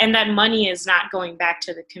and that money is not going back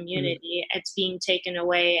to the community, it's being taken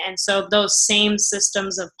away. And so those same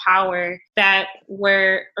systems of power that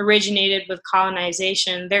were originated with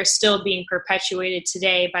colonization, they're still being perpetuated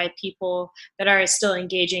today by people that are still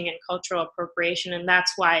engaging in cultural appropriation, and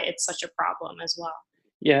that's why it's such a problem as well.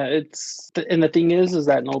 Yeah, and the thing is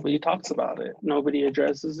that nobody talks about it. Nobody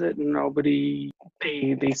addresses it. Nobody,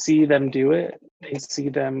 they see them do it. They see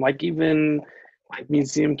them even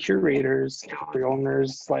museum curators, gallery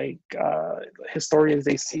owners, historians,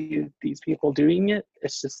 they see these people doing it.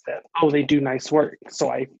 It's just that, oh, they do nice work,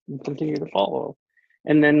 so I continue to follow.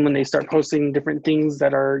 And then when they start posting different things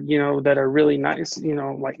that are, that are really nice,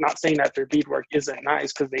 not saying that their beadwork isn't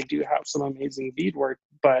nice, because they do have some amazing beadwork,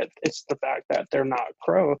 but it's the fact that they're not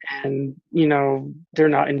Crow and, they're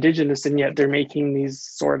not Indigenous, and yet they're making these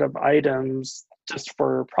sort of items just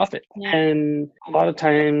for profit. Yeah. And a lot of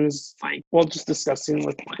times, just discussing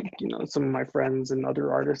with some of my friends and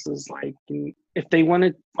other artists is if they want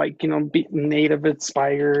to be Native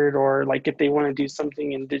inspired, or if they want to do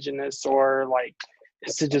something Indigenous, or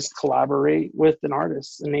is to just collaborate with an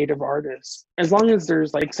artist, a Native artist. As long as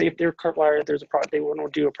there's say if they're there's a project, they want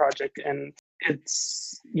to do a project and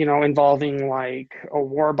it's involving a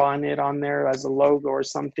war bonnet on there as a logo or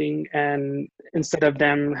something, and instead of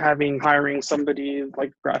them hiring somebody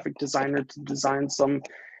graphic designer to design some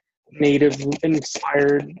Native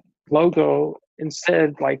inspired logo,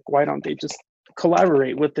 instead why don't they just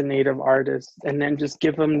collaborate with the Native artist and then just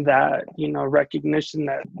give them that recognition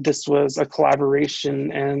that this was a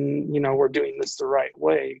collaboration, and we're doing this the right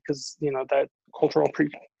way, because that cultural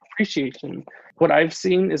appreciation. What I've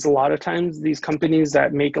seen is a lot of times these companies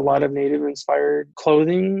that make a lot of native inspired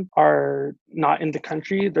clothing are not in the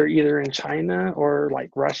country. They're either in China or like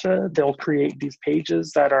Russia. They'll create these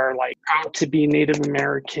pages that are like out to be Native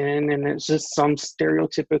American, and it's just some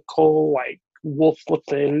stereotypical like wolf with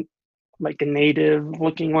like a native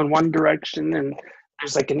looking on one direction, and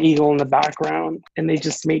there's like an eagle in the background, and they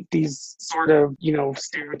just make these sort of, you know,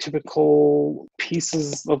 stereotypical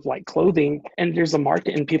pieces of like clothing, and there's a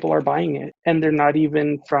market and people are buying it, and they're not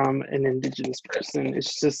even from an indigenous person.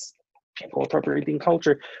 It's just people appropriating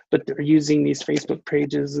culture, but they're using these Facebook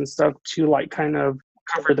pages and stuff to like kind of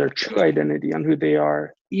cover their true identity on who they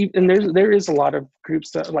are. And there is a lot of groups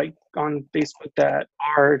that like on Facebook that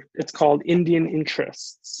are, it's called Indian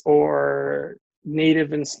interests or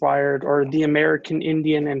Native inspired or the American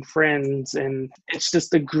Indian and Friends, and it's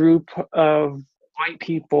just a group of white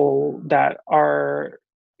people that are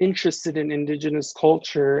interested in indigenous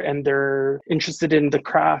culture, and they're interested in the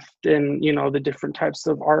craft and, you know, the different types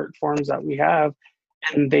of art forms that we have,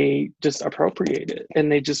 and they just appropriate it,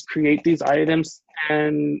 and they just create these items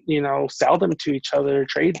and, you know, sell them to each other,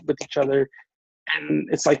 trade with each other, and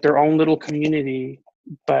it's like their own little community,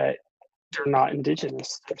 but they're not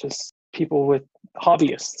indigenous. They're just people with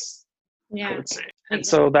hobbyists, I would say. And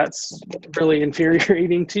so that's really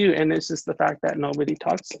infuriating too. And it's just the fact that nobody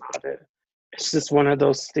talks about it. It's just one of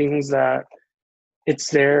those things that it's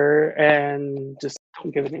there and just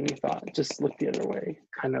don't give it any thought. Just look the other way.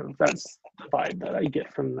 Kind of, that's the vibe that I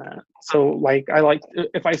get from that. So like, I like,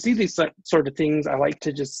 if I see these sort of things, I like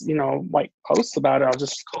to just, you know, like post about it. I'll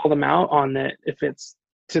just call them out on it if it's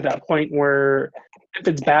to that point where, if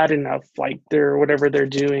it's bad enough, like they're whatever they're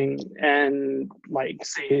doing, and like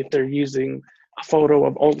say if they're using a photo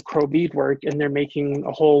of old crow beadwork and they're making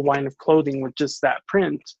a whole line of clothing with just that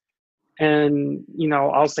print, and, you know,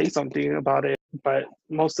 I'll say something about it. But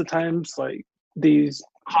most of the times, like these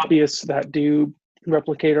hobbyists that do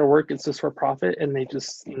replicate our work, it's just for profit, and they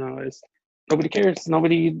just, you know, nobody cares,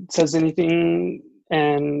 nobody says anything.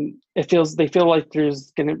 And they feel like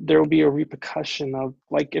there will be a repercussion of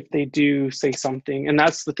like if they do say something. And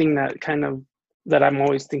that's the thing that I'm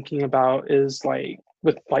always thinking about, is like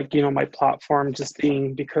with like, you know, my platform just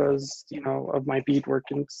being because, you know, of my beadwork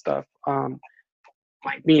and stuff.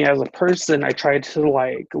 Like me as a person, I try to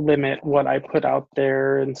like limit what I put out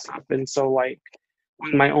there and stuff. And so like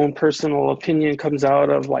when my own personal opinion comes out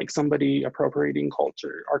of like somebody appropriating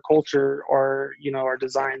our culture, or, you know, our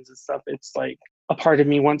designs and stuff, it's like a part of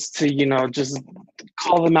me wants to, you know, just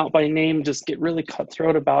call them out by name, just get really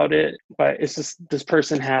cutthroat about it. But it's just, this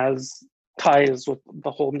person has ties with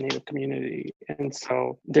the whole Native community. And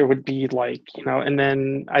so there would be like, you know, and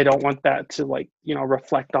then I don't want that to like, you know,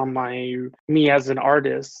 reflect on me as an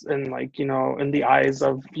artist, and like, you know, in the eyes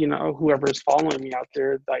of, you know, whoever's following me out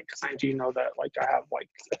there. Like, cause I do know that like I have like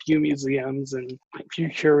a few museums and like few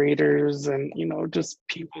curators and, you know, just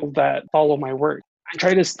people that follow my work. I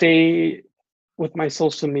try to stay with my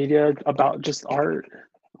social media about just art.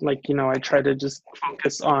 Like, you know, I try to just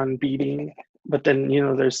focus on beading, but then, you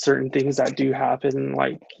know, there's certain things that do happen,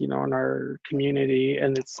 like, you know, in our community,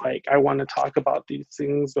 and it's like I want to talk about these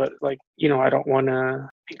things, but like, you know, I don't want to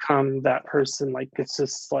become that person. Like, it's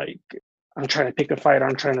just like I'm trying to pick a fight,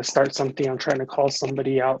 I'm trying to start something, I'm trying to call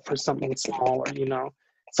somebody out for something small, or, you know.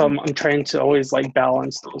 So I'm trying to always like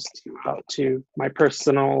balance those two out, to my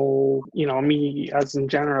personal, you know, me as in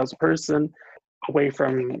general as a person, away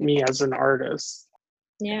from me as an artist.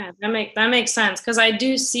 Yeah, that makes sense, because I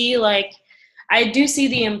do see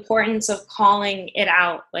the importance of calling it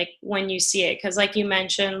out, like when you see it, because like you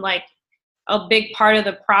mentioned, like a big part of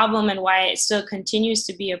the problem and why it still continues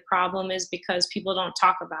to be a problem is because people don't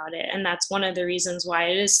talk about it, and that's one of the reasons why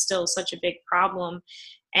it is still such a big problem,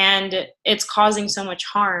 and it's causing so much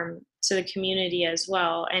harm to the community as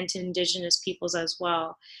well, and to indigenous peoples as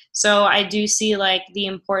well. So I do see like the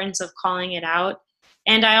importance of calling it out.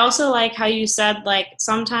 And I also like how you said like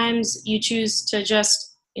sometimes you choose to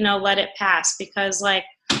just, you know, let it pass, because like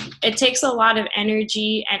it takes a lot of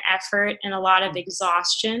energy and effort and a lot of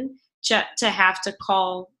exhaustion to have to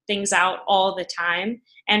call things out all the time,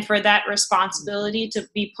 and for that responsibility to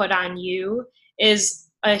be put on you is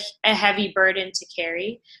a heavy burden to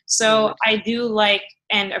carry. So I do like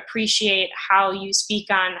and appreciate how you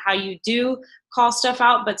speak on how you do call stuff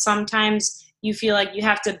out, but sometimes you feel like you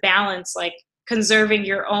have to balance like conserving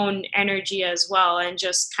your own energy as well, and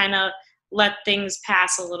just kind of let things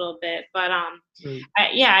pass a little bit. But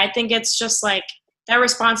I think it's just like that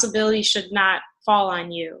responsibility should not fall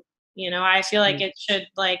on you. You know, I feel like it should,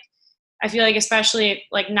 like, I feel like especially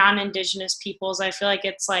like non-Indigenous peoples, I feel like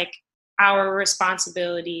it's like our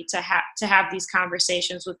responsibility to have these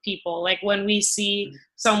conversations with people. Like when we see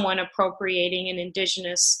someone appropriating an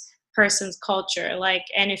indigenous person's culture, like,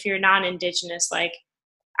 and if you're non-indigenous, like,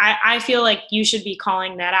 I feel like you should be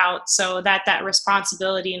calling that out so that that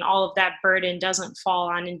responsibility and all of that burden doesn't fall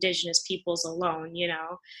on indigenous peoples alone, you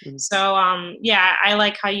know? Mm-hmm. So, yeah, I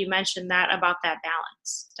like how you mentioned that about that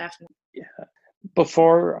balance. Definitely. Yeah.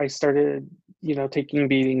 Before I started, taking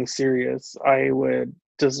being serious, I would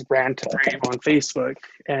just rant and rave on Facebook.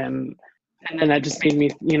 And then that just made me,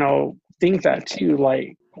 think that too,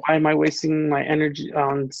 like, why am I wasting my energy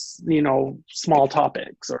on, small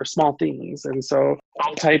topics or small things? And so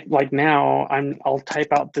I'll type, like, now I'll type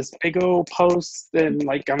out this big old post and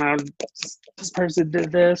like, this person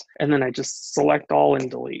did this, and then I just select all and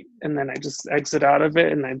delete, and then I just exit out of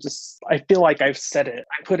it, and I feel like I've said it.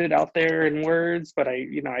 I put it out there in words, but I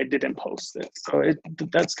didn't post it. So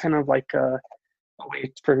that's kind of like a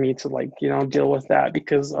way for me to, like, deal with that,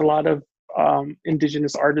 because a lot of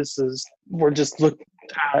indigenous artists were just looked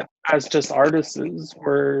at as just artists,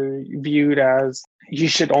 were viewed as, you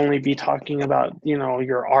should only be talking about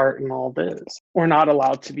your art and all this. We're not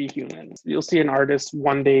allowed to be humans. You'll see an artist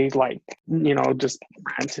one day, like, just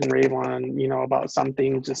rant and rave on about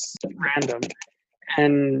something just random,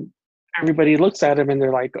 and everybody looks at him and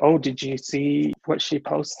they're like, oh, did you see what she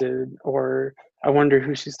posted? Or I wonder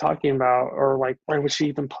who she's talking about, or like, why would she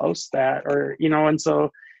even post that? Or and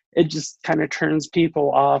so it just kind of turns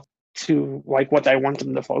people off to, like, what I want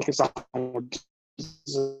them to focus on, which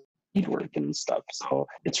is work and stuff. So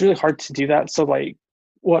it's really hard to do that. So, like,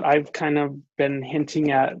 what I've kind of been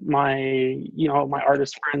hinting at my my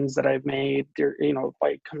artist friends that I've made, they're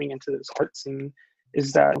like coming into this art scene,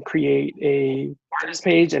 is that create a artist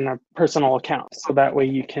page and a personal account, so that way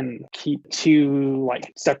you can keep two,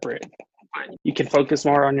 like, separate. You can focus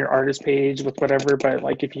more on your artist page with whatever, but,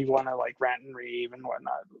 like, if you want to, like, rant and rave and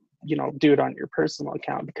whatnot, do it on your personal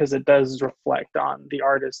account, because it does reflect on the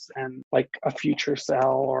artist and, like, a future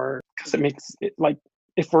sell, or because it makes it, like,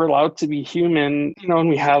 if we're allowed to be human, and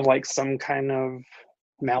we have, like, some kind of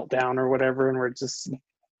meltdown or whatever, and we're just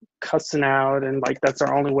cussing out, and, like, that's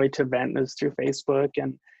our only way to vent is through Facebook,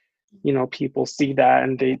 and people see that,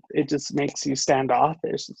 and it just makes you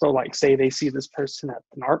standoffish. So, like, say they see this person at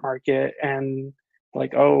an art market, and,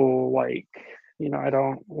 like, oh, like, I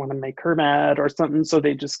don't want to make her mad or something, so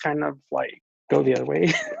they just kind of, like, go the other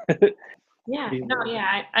way. Yeah, no,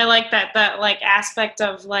 yeah, I like that like aspect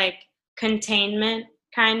of, like, containment,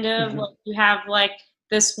 kind of. Mm-hmm. Like, you have, like,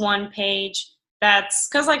 this one page that's,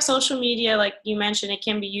 because, like, social media, like you mentioned, it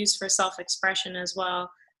can be used for self-expression as well,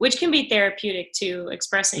 which can be therapeutic too,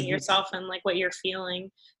 expressing Mm-hmm. yourself and, like, what you're feeling.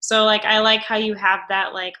 So, like, I like how you have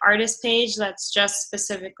that, like, artist page that's just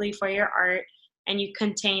specifically for your art, and you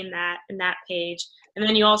contain that in that page. And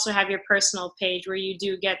then you also have your personal page where you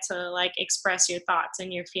do get to, like, express your thoughts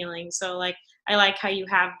and your feelings. So, like, I like how you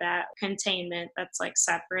have that containment that's, like,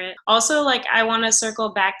 separate. Also, like, I want to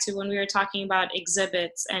circle back to when we were talking about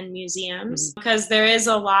exhibits and museums, because there is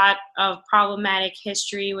a lot of problematic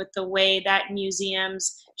history with the way that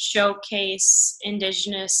museums showcase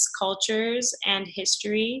indigenous cultures and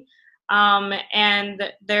history. And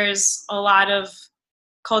there's a lot of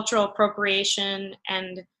cultural appropriation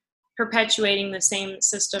and perpetuating the same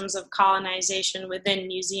systems of colonization within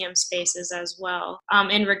museum spaces as well,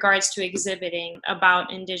 in regards to exhibiting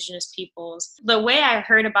about indigenous peoples. The way I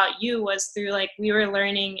heard about you was through, like, we were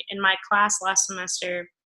learning in my class last semester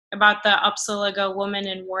about the Upsalaga Women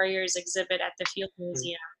and Warriors exhibit at the Field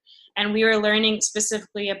Museum. And we were learning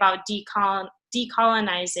specifically about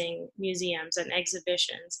decolonizing museums and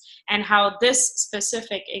exhibitions, and how this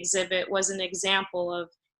specific exhibit was an example of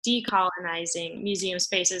decolonizing museum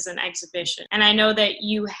spaces and exhibition. And I know that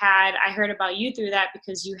I heard about you through that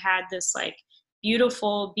because you had this, like,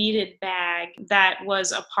 beautiful beaded bag that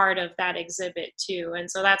was a part of that exhibit too. And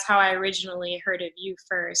so that's how I originally heard of you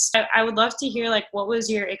first. I would love to hear, like, what was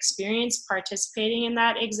your experience participating in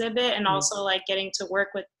that exhibit, and also, like, getting to work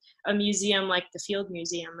with a museum like the Field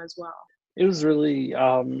Museum as well. It was really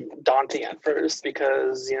daunting at first,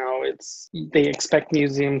 because they expect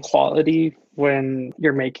museum quality when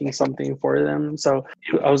you're making something for them. So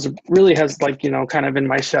I was really kind of in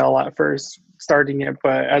my shell at first starting it,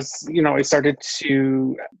 but as I started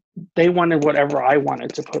to, they wanted whatever I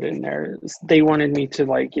wanted to put in there. They wanted me to,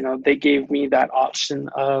 they gave me that option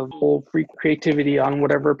of full free creativity on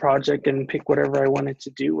whatever project and pick whatever I wanted to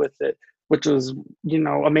do with it, which was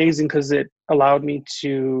amazing, because it allowed me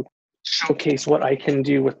to showcase what I can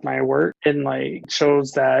do with my work, and, like,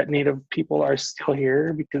 shows that Native people are still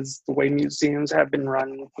here, because the way museums have been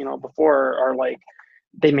run, before, are like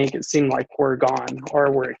they make it seem like we're gone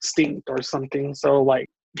or we're extinct or something. So like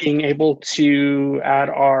being able to add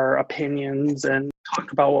our opinions and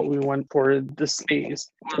talk about what we want for the space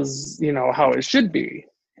was, how it should be.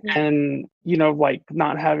 Yeah. And, like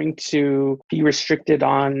not having to be restricted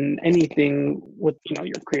on anything with, your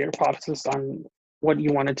creative process on what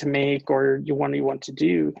you wanted to make or you want to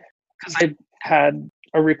do. Because I had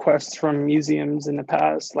a request from museums in the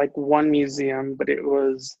past, like one museum, but it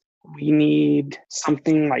was, we need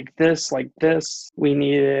something like this. We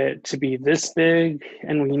need it to be this big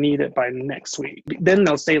and we need it by next week. Then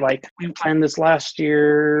they'll say like, we planned this last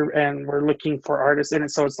year and we're looking for artists in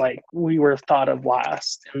it. So it's like we were thought of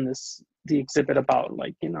last in the exhibit about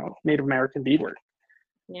like, Native American beadwork.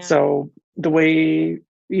 Yeah. So the way,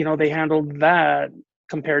 they handled that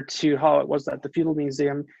compared to how it was at the Field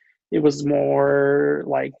Museum, it was more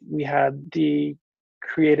like we had the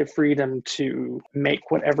creative freedom to make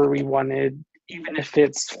whatever we wanted, even if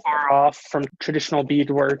it's far off from traditional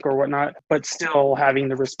beadwork or whatnot, but still having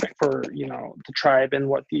the respect for, the tribe and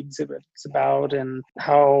what the exhibit's about and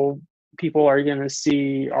how people are going to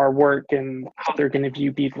see our work and how they're going to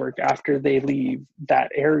view beadwork after they leave that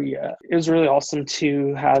area. It was really awesome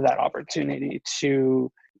to have that opportunity to,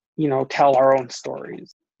 tell our own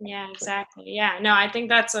stories. Yeah, exactly. Yeah, no, I think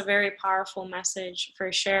that's a very powerful message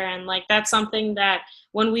for sure. And like, that's something that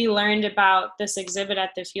when we learned about this exhibit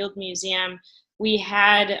at the Field Museum, we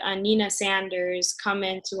had Nina Sanders come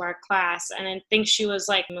into our class, and I think she was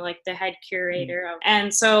like the head curator.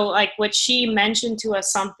 And so like what she mentioned to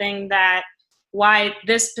us, something that why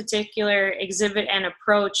this particular exhibit and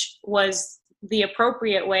approach was the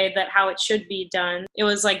appropriate way, that how it should be done. It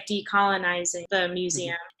was like decolonizing the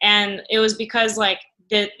museum. And it was because like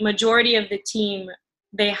the majority of the team,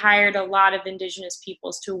 they hired a lot of Indigenous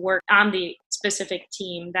peoples to work on the specific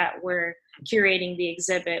team that were curating the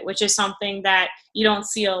exhibit, which is something that you don't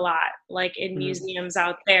see a lot, like in museums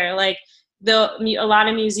out there. Like a lot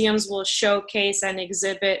of museums will showcase and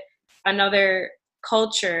exhibit another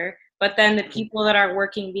culture, but then the people that are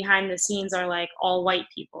working behind the scenes are like all white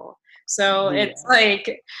people. So it's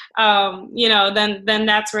like, then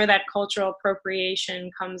that's where that cultural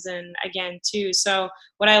appropriation comes in again too. So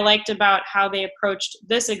what I liked about how they approached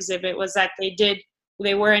this exhibit was that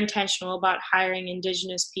they were intentional about hiring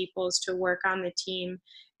Indigenous peoples to work on the team,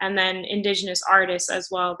 and then Indigenous artists as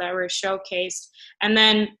well that were showcased. And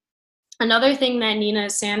then another thing that Nina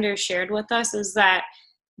Sanders shared with us is that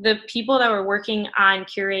the people that were working on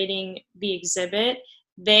curating the exhibit,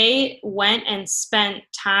 they went and spent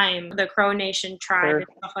time, the Crow Nation tribe and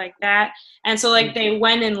stuff like that. And so like they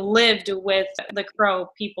went and lived with the Crow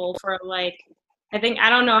people for like, I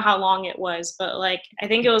don't know how long it was, but like, I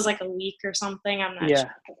think it was like a week or something. I'm not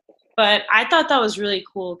sure. But I thought that was really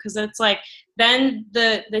cool because it's like, then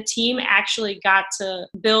the team actually got to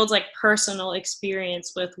build like personal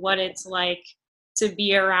experience with what it's like to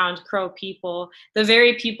be around Crow people, the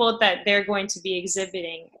very people that they're going to be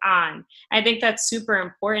exhibiting on. I think that's super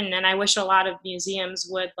important, and I wish a lot of museums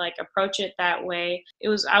would like approach it that way.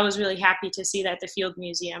 I was really happy to see that the Field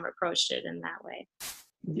Museum approached it in that way.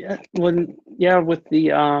 With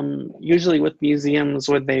the usually with museums,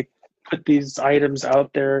 when they put these items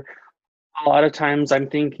out there, a lot of times I'm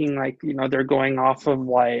thinking like, they're going off of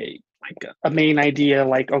like a main idea,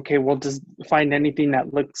 like, okay, we'll just find anything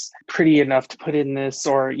that looks pretty enough to put in this,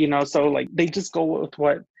 or, so like they just go with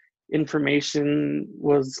what information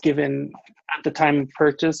was given at the time of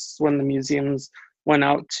purchase when the museums went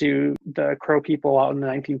out to the Crow people out in the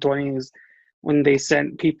 1920s, when they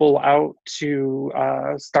sent people out to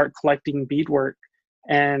start collecting beadwork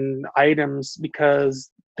and items because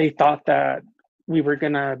they thought that we were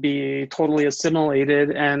going to be totally assimilated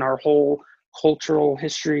and our whole cultural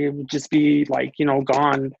history would just be like,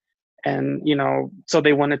 gone. And, so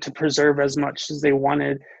they wanted to preserve as much as they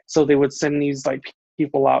wanted. So they would send these like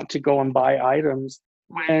people out to go and buy items.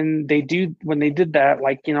 When they did that,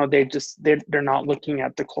 like, they're not looking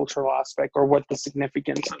at the cultural aspect or what the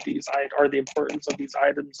significance of these or the importance of these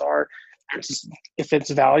items are. Just, if it's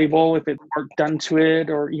valuable, if it's work done to it,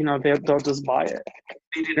 or, they'll just buy it.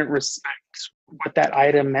 They didn't respect what that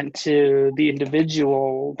item meant to the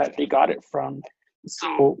individual that they got it from.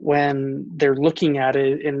 So when they're looking at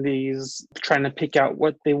it in these, trying to pick out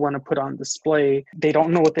what they want to put on display, they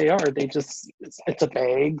don't know what they are. It's a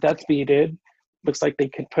bag that's beaded. Looks like they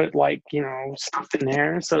could put like, stuff in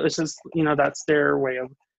there. So it's just, that's their way of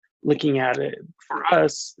looking at it. For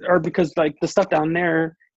us, or because like the stuff down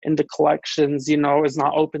there in the collections, is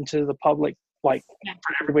not open to the public, like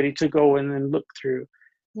for everybody to go in and look through.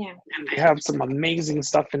 Yeah. And they have some amazing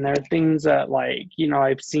stuff in there, things that like,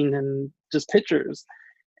 I've seen in just pictures.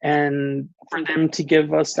 And for them to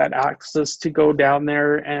give us that access to go down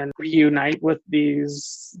there and reunite with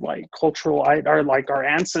these like cultural or like our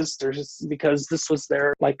ancestors, because this was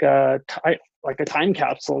their like a time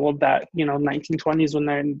capsule of that, 1920s,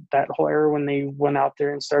 when that whole era when they went out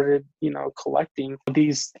there and started, collecting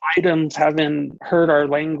these items. Haven't heard our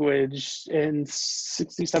language in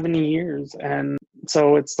 60, 70 years. And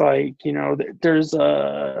so it's like, there's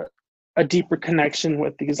a deeper connection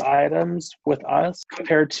with these items with us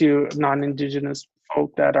compared to non-Indigenous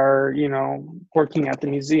folk that are, working at the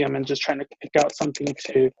museum and just trying to pick out something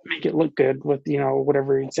to make it look good with,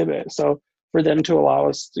 whatever exhibit. So for them to allow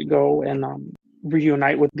us to go and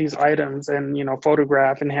reunite with these items and,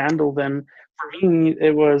 photograph and handle them. For me,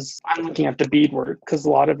 I'm looking at the beadwork, because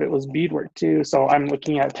a lot of it was beadwork too. So I'm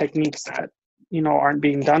looking at techniques that, aren't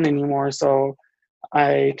being done anymore. So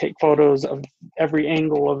I take photos of every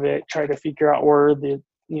angle of it, try to figure out where they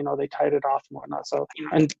tied it off and whatnot. So,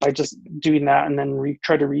 and by just doing that and then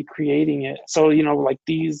try to recreating it. So, like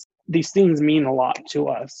these things mean a lot to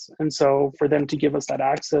us. And so for them to give us that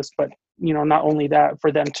access, but, not only that,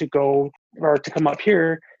 for them to go or to come up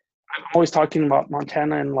here, I'm always talking about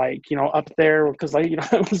Montana and like, up there, because like,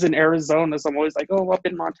 I was in Arizona. So I'm always like, oh, up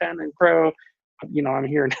in Montana and Crow, I'm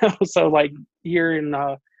here now. So like here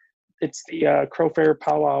it's the Crow Fair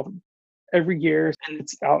powwow every year, and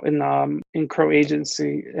it's out in Crow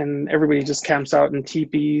Agency, and everybody just camps out in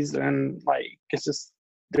teepees, and like it's just,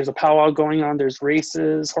 there's a powwow going on, there's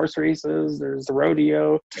races, horse races, there's the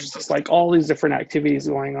rodeo, there's just like all these different activities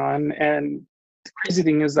going on. And the crazy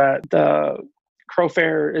thing is that the Crow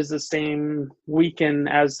Fair is the same weekend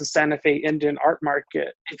as the Santa Fe Indian Art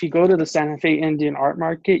Market. If you go to the Santa Fe Indian Art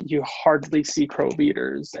Market, you hardly see crow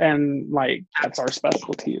beaders. And like, that's our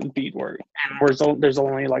specialty in beadwork. And there's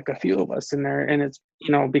only like a few of us in there. And it's,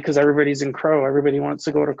 because everybody's in Crow, everybody wants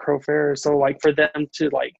to go to Crow Fair. So like for them to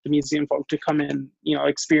like the museum folk to come in,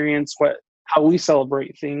 experience how we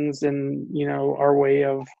celebrate things, and our way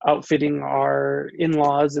of outfitting our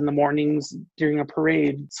in-laws in the mornings during a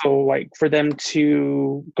parade. So like for them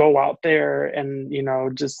to go out there and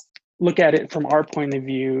just look at it from our point of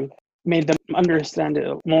view made them understand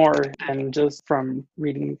it more than just from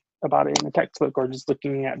reading about it in a textbook or just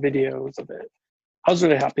looking at videos of it. I was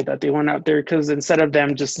really happy that they went out there, because instead of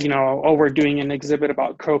them just, oh, we're doing an exhibit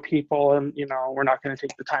about Crow people and, we're not going to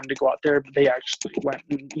take the time to go out there, but they actually went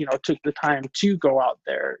and, took the time to go out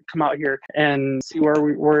there, come out here and see where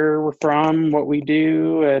we're from, what we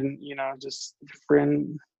do, and, just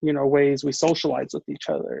different, ways we socialize with each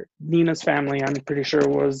other. Nina's family, I'm pretty sure,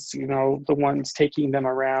 was, the ones taking them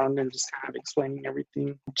around and just kind of explaining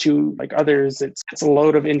everything to like others. It's a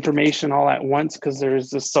load of information all at once, because there's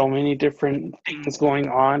just so many different things going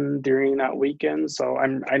on during that weekend. So I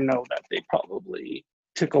know that they probably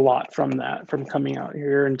took a lot from coming out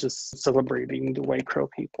here and just celebrating the way Crow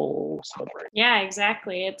people celebrate. Yeah,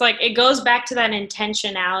 exactly. It's like it goes back to that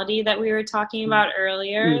intentionality that we were talking about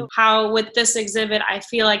earlier. How with this exhibit, I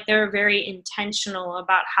feel like they're very intentional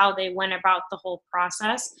about how they went about the whole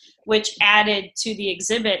process, which added to the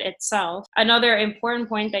exhibit itself. Another important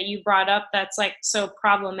point that you brought up that's like so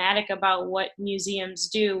problematic about what museums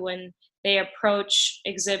do when they approach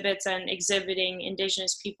exhibits and exhibiting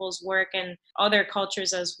Indigenous people's work and other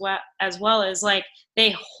cultures as well as like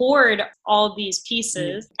they hoard all these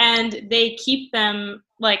pieces and they keep them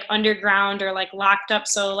like underground or like locked up.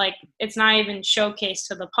 So like it's not even showcased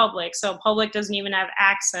to the public. So public doesn't even have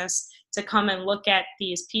access to come and look at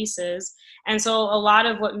these pieces. And so a lot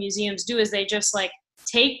of what museums do is they just like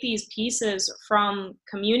take these pieces from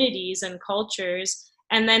communities and cultures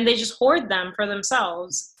and then they just hoard them for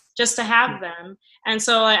themselves, just to have them. And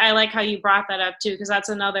so I like how you brought that up too, because that's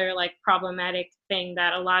another like problematic thing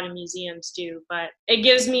that a lot of museums do. But it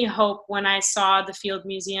gives me hope when I saw the Field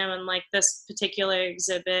Museum and like this particular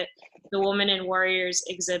exhibit, the Woman and Warriors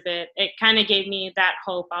exhibit, it kind of gave me that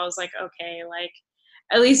hope. I was like, okay, like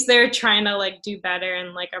at least they're trying to like do better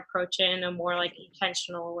and like approach it in a more like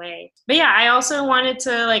intentional way. But yeah, I also wanted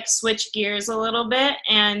to like switch gears a little bit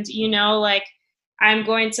and, like I'm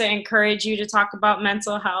going to encourage you to talk about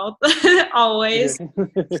mental health always.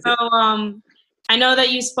 So I know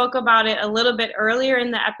that you spoke about it a little bit earlier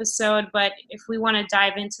in the episode, but if we want to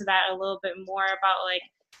dive into that a little bit more about like,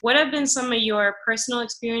 what have been some of your personal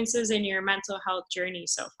experiences in your mental health journey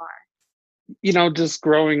so far? Just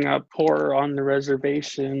growing up poor on the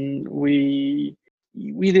reservation, we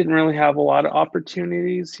didn't really have a lot of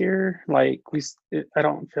opportunities here. Like I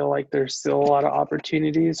don't feel like there's still a lot of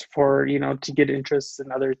opportunities for, to get interest in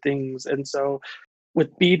other things. And so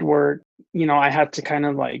with beadwork, I had to kind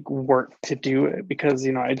of like work to do it because,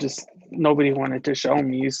 nobody wanted to show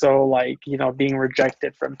me. So like, being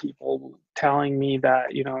rejected from people telling me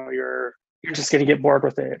that, you're just going to get bored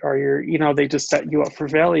with it, or they just set you up for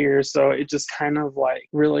failure. So it just kind of like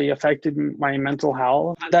really affected my mental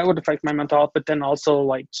health. That would affect my mental health, but then also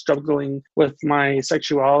like struggling with my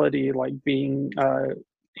sexuality, like being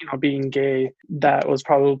gay. That was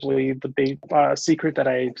probably the big secret that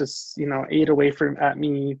I just, ate away from at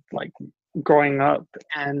me, like growing up,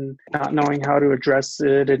 and not knowing how to address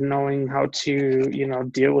it and knowing how to,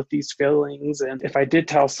 deal with these feelings. And if I did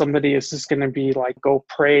tell somebody, it's just going to be like, go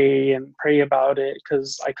pray and pray about it,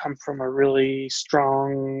 because I come from a really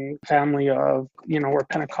strong family of, we're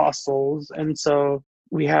Pentecostals. And so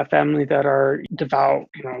we have family that are devout,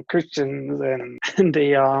 Christians, and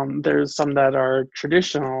they there's some that are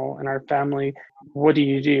traditional in our family. What do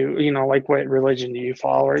you do? Like, what religion do you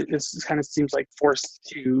follow? Or it kind of seems like forced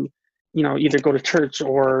to, either go to church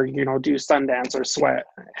or, do Sundance or sweat.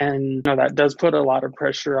 And that does put a lot of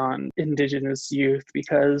pressure on Indigenous youth,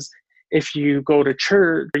 because if you go to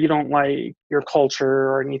church, you don't like your culture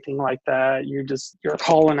or anything like that. You're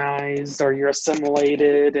colonized or you're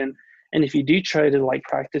assimilated. And if you do try to like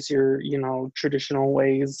practice your, traditional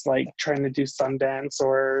ways, like trying to do Sundance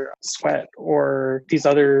or sweat or these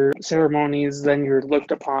other ceremonies, then you're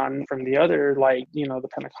looked upon from the other, like, the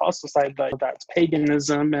Pentecostal side, like that's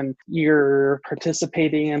paganism and you're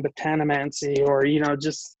participating in botanomancy, or,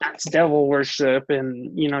 just that's devil worship,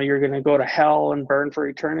 and, you're going to go to hell and burn for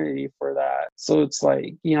eternity for that. So it's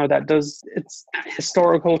like, it's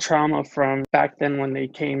historical trauma from back then when they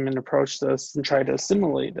came and approached us and tried to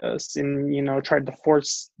assimilate us, and tried to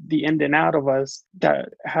force the in and out of us, that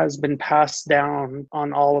has been passed down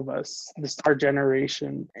on all of us, our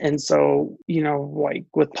generation. And so, like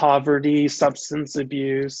with poverty, substance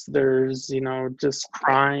abuse, there's, just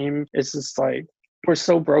crime. It's just like we're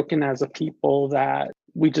so broken as a people that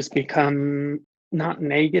we just become not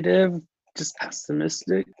negative, just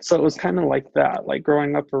pessimistic. So it was kind of like that, like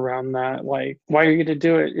growing up around that, like, why are you going to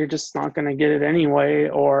do it? You're just not going to get it anyway.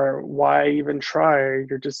 Or why even try?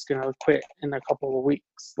 You're just going to quit in a couple of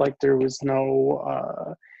weeks. Like there was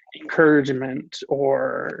no encouragement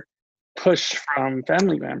or push from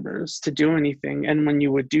family members to do anything. And when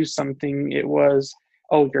you would do something, it was,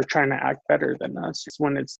 oh, you're trying to act better than us. It's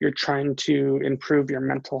when you're trying to improve your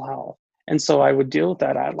mental health. And so I would deal with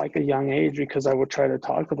that at like a young age, because I would try to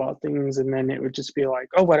talk about things and then it would just be like,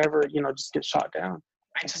 oh, whatever, just get shot down.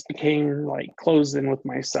 I just became like closed in with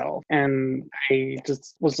myself, and I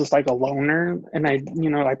just was just like a loner. And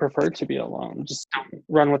I preferred to be alone, just don't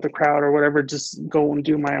run with the crowd or whatever, just go and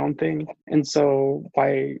do my own thing. And so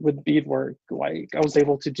with beadwork, like I was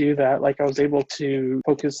able to do that. Like I was able to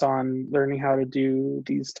focus on learning how to do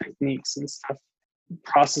these techniques and stuff,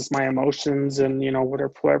 process my emotions and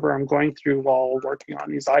whatever I'm going through while working on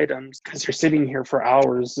these items, because you're sitting here for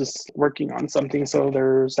hours just working on something. So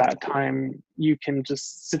there's that time you can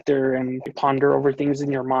just sit there and ponder over things in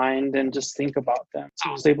your mind and just think about them.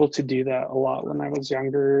 So I was able to do that a lot when I was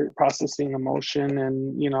younger, processing emotion.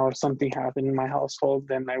 And if something happened in my household,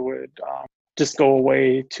 then I would just go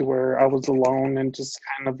away to where I was alone and just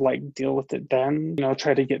kind of like deal with it then,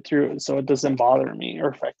 try to get through it so it doesn't bother me or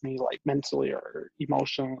affect me like mentally or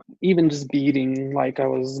emotionally. Even just beading, like I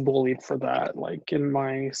was bullied for that, like in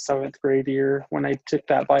my 7th grade year when I took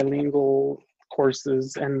that bilingual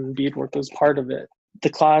courses, and beadwork was part of it. The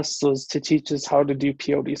class was to teach us how to do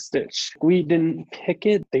peyote stitch. We didn't pick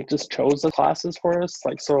it, they just chose the classes for us.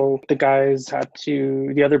 Like, so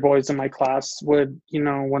the other boys in my class would,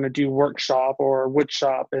 want to do workshop or wood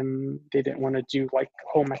shop, and they didn't want to do like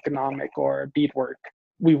home economic or beadwork.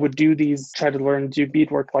 We would try to learn to do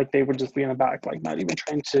beadwork, like they would just be in the back, like not even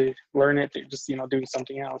trying to learn it. They're just, doing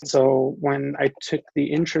something else. So when I took the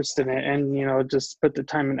interest in it and, just put the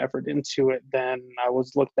time and effort into it, then I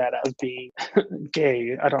was looked at as being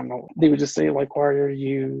gay. I don't know. They would just say like, why are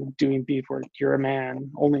you doing beadwork? You're a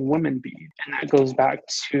man, only women bead. And that goes back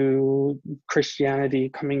to Christianity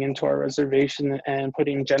coming into our reservation and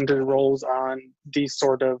putting gender roles on these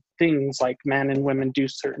sort of things, like men and women do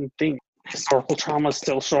certain things. Historical trauma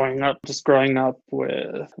still showing up. Just growing up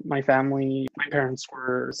with my family, my parents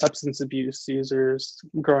were substance abuse users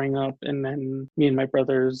growing up, and then me and my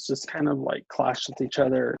brothers just kind of like clashed with each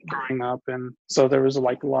other growing up. And so there was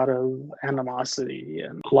like a lot of animosity,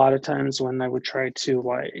 and a lot of times when I would try to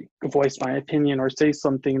like voice my opinion or say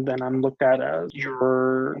something, then I'm looked at as,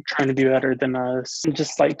 you're trying to be better than us, and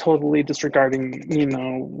just like totally disregarding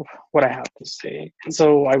what I have to say. And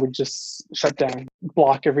so I would just shut down,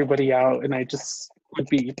 block everybody out, and I just would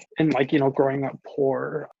be. And like, growing up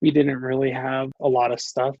poor, we didn't really have a lot of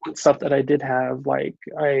stuff. The stuff that I did have, like,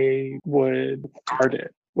 I would guard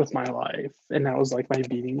it with my life. And that was like my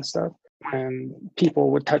beating stuff. When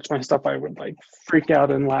people would touch my stuff, I would like freak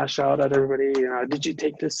out and lash out at everybody. Did you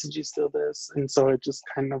take this? Did you steal this? And so it just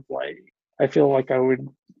kind of like, I feel like I would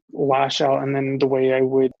lash out, and then the way I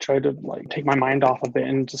would try to like take my mind off of it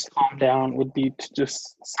and just calm down would be to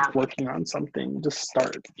just start working on something, just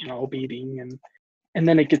start beating. And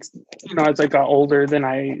then it gets, as I got older, then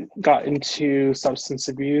I got into substance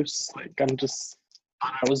abuse. Like I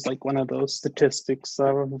was like one of those statistics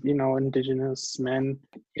of indigenous men,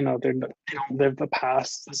 they don't live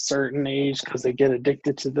past a certain age because they get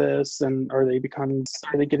addicted to this, or they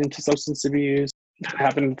get into substance abuse. That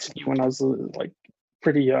happened to me when I was like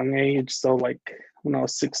pretty young age. So like when I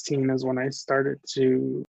was 16 is when I started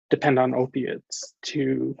to depend on opiates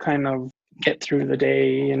to kind of get through the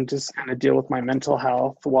day and just kind of deal with my mental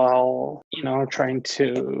health while, trying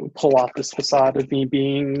to pull off this facade of me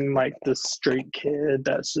being like this straight kid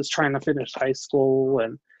that's just trying to finish high school.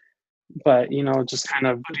 But just kind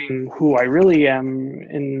of putting who I really am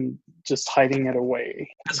and just hiding it away.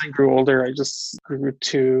 As I grew older, I just grew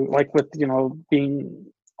to like with, being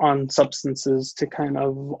on substances to kind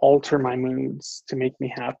of alter my moods to make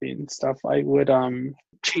me happy and stuff. I would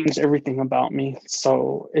change everything about me.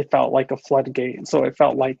 So it felt like a floodgate. So it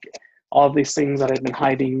felt like all these things that I've been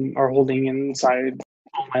hiding or holding inside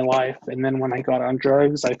all my life. And then when I got on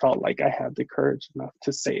drugs, I felt like I had the courage enough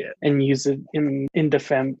to say it and use it in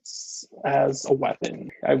defense as a weapon.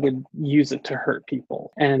 I would use it to hurt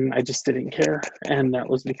people, and I just didn't care. And that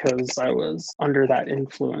was because I was under that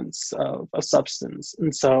influence of a substance.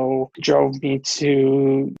 And so it drove me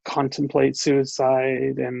to contemplate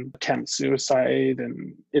suicide and attempt suicide.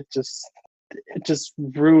 And it just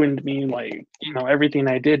ruined me, like, everything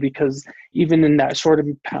I did, because even in that short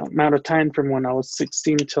amount of time from when I was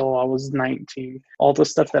 16 till I was 19, all the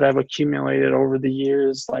stuff that I've accumulated over the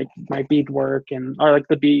years, like my beadwork or like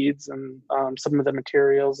the beads and some of the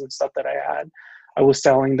materials and stuff that I had, I was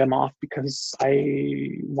selling them off because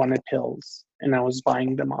I wanted pills and I was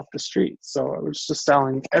buying them off the street. So I was just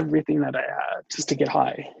selling everything that I had just to get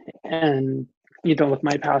high. And with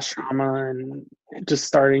my past trauma and just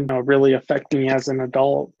starting to really affect me as an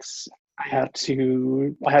adult, I had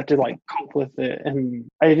to like cope with it. And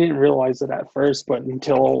I didn't realize it at first, but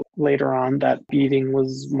until later on, that beating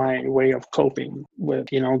was my way of coping with,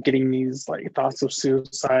 getting these like thoughts of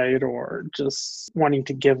suicide or just wanting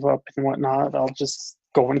to give up and whatnot. I'll just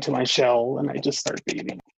go into my shell and I just start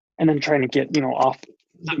beating. And then trying to get, off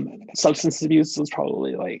the substance abuse was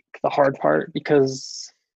probably like the hard part, because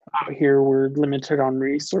out here we're limited on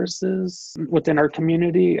resources within our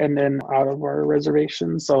community and then out of our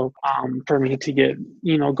reservation. So for me to get,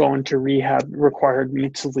 go into rehab required me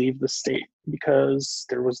to leave the state because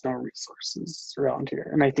there was no resources around here.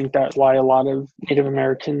 And I think that's why a lot of Native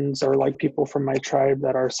Americans or like people from my tribe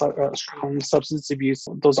that are strong substance abuse,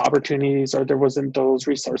 those opportunities, or there wasn't those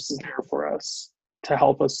resources there for us to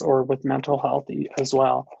help us, or with mental health as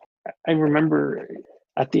well. I remember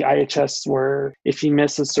at the IHS where if you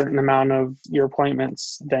miss a certain amount of your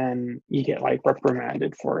appointments, then you get like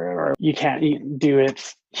reprimanded for it, or you can't do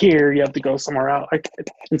it here, you have to go somewhere else.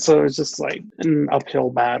 And so it's just like an uphill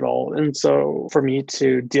battle. And so for me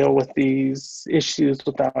to deal with these issues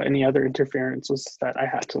without any other interference was that I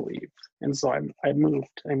had to leave. And so I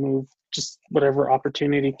moved. Just whatever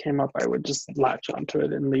opportunity came up, I would just latch onto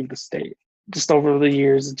it and leave the state. Just over the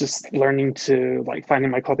years, just learning to like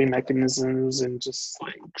finding my coping mechanisms and just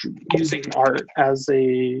like using art as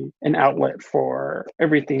an outlet for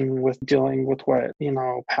everything with dealing with what,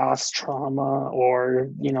 past trauma or,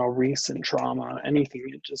 recent trauma, anything.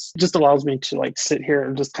 It just allows me to like sit here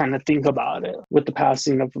and just kind of think about it. With the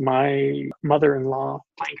passing of my mother-in-law,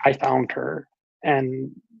 like I found her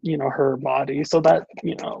and, her body. So that,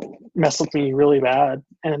 messed with me really bad.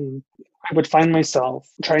 And I would find myself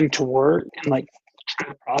trying to work and like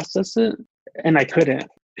trying to process it, and I couldn't.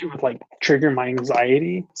 It would like trigger my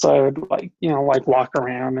anxiety. So I would like, like walk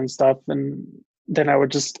around and stuff, and then I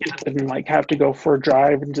would just get up and like have to go for a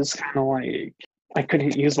drive and just kind of like, I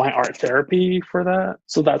couldn't use my art therapy for that.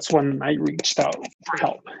 So that's when I reached out for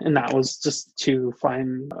help. And that was just to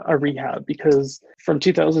find a rehab, because from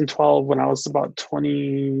 2012, when I was about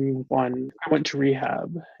 21, I went to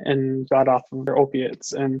rehab and got off of their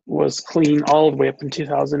opiates and was clean all the way up in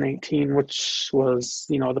 2018, which was,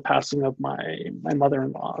 the passing of my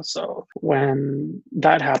mother-in-law. So when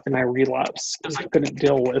that happened, I relapsed because I couldn't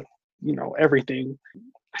deal with, everything.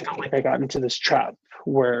 I felt like I got into this trap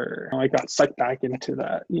where I got sucked back into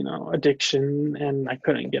that, addiction, and I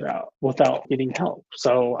couldn't get out without getting help.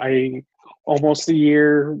 So I almost a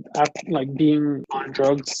year after like being on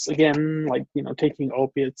drugs again, like, taking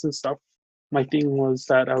opiates and stuff. My thing was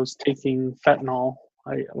that I was taking fentanyl.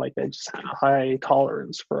 I just had a high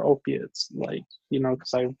tolerance for opiates, like,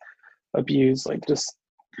 because I've abused like just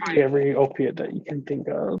every opiate that you can think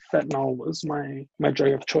of. Fentanyl was my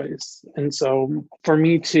drug of choice. And so for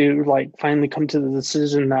me to like finally come to the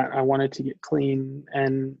decision that I wanted to get clean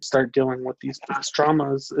and start dealing with these past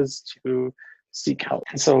traumas is to seek help.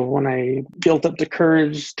 And so when I built up the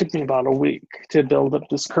courage, it took me about a week to build up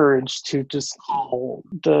this courage to just call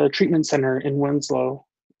the treatment center in Winslow,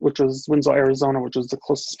 Arizona, which was the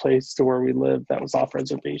closest place to where we lived that was off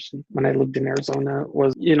reservation. When I lived in Arizona,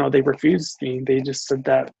 they refused me. They just said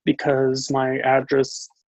that because my address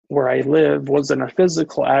where I live wasn't a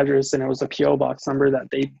physical address and it was a PO box number, that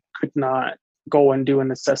they could not go and do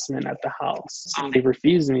an assessment at the house. So they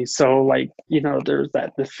refused me. So there's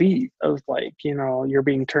that defeat of you're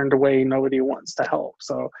being turned away. Nobody wants to help.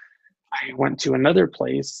 So I went to another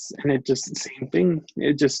place and it just the same thing.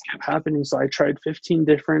 It just kept happening. So I tried 15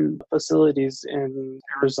 different facilities in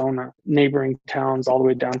Arizona, neighboring towns, all the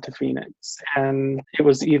way down to Phoenix. And it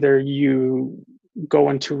was either you go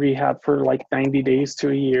into rehab for 90 days to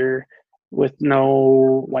a year with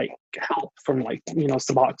no help from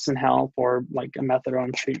Suboxone help or a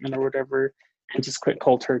methadone treatment or whatever, and just quit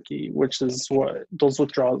cold turkey, which is what those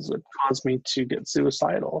withdrawals would cause me to get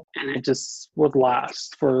suicidal. And it just would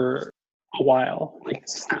last for a while.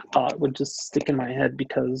 That thought would just stick in my head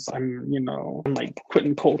because I'm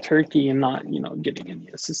quitting cold turkey and not, getting any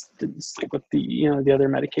assistance with the other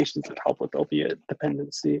medications that help with opiate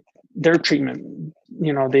dependency. Their treatment,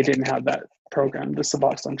 they didn't have that program, the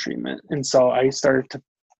Suboxone treatment. And so I started to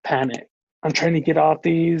panic. I'm trying to get off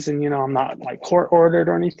these and, I'm not court ordered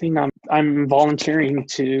or anything. I'm volunteering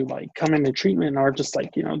to come into treatment or just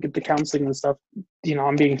get the counseling and stuff.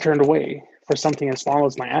 I'm being turned away for something as small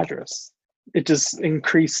as my address. It just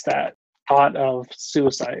increased that thought of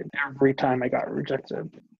suicide every time I got rejected.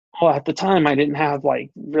 Well, at the time I didn't have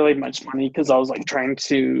really much money because I was trying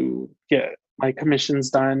to get my commissions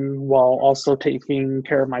done while also taking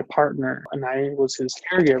care of my partner, and I was his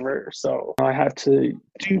caregiver. So I had to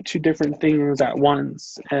do two different things at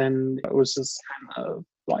once, and it was just kind of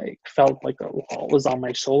felt like a wall was on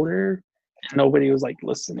my shoulder and nobody was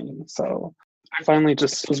listening. So I finally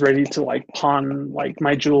just was ready to pawn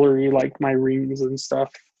my jewelry, my rings and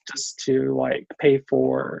stuff, just to pay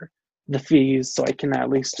for the fees so I can at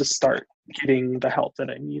least just start getting the help that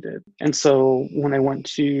I needed. And so when I went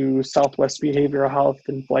to Southwest Behavioral Health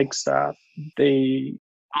in Flagstaff, they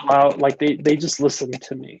allowed they just listened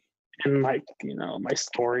to me and my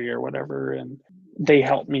story or whatever, and they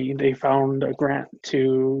helped me. They found a grant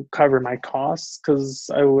to cover my costs because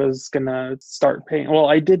I was gonna start paying. Well,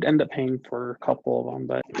 I did end up paying for a couple of them,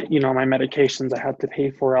 but my medications I had to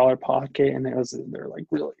pay for out of pocket, and they're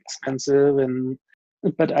really expensive.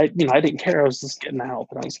 But I didn't care. I was just getting the help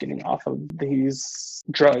and I was getting off of these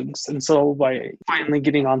drugs. And so by finally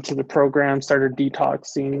getting onto the program, started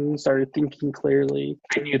detoxing, started thinking clearly,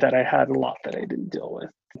 I knew that I had a lot that I didn't deal with.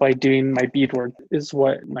 By doing my beadwork is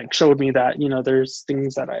what showed me that, there's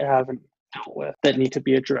things that I haven't dealt with that need to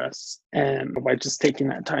be addressed. And by just taking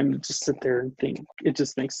that time to just sit there and think, it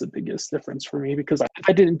just makes the biggest difference for me, because if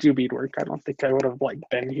I didn't do beadwork, I don't think I would have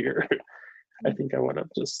been here. I think I would have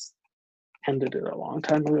just ended it a long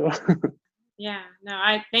time ago. Yeah, no,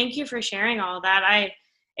 I thank you for sharing all that. I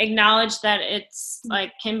acknowledge that it's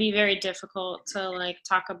can be very difficult to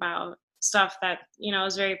talk about stuff that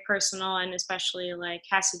is very personal, and especially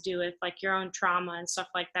has to do with your own trauma and stuff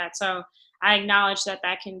like that. So I acknowledge that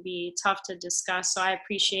can be tough to discuss. So I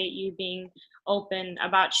appreciate you being open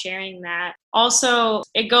about sharing that. Also,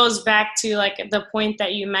 it goes back to the point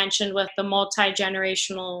that you mentioned with the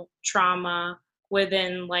multi-generational trauma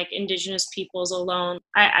within Indigenous peoples alone.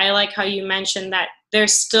 I like how you mentioned that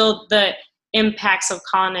there's still the impacts of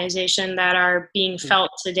colonization that are being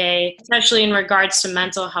felt today, especially in regards to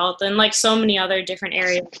mental health and so many other different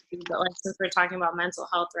areas. But since we're talking about mental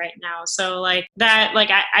health right now, so that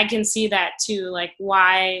I can see that too,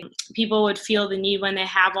 why people would feel the need when they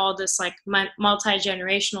have all this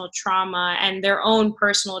multi-generational trauma and their own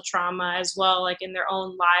personal trauma as well, in their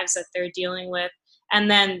own lives that they're dealing with. And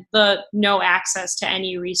then the no access to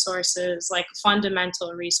any resources,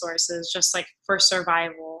 fundamental resources, just for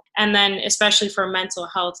survival. And then especially for mental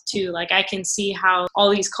health too, I can see how all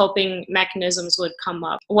these coping mechanisms would come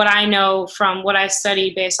up. What I know from what I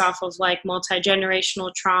study based off of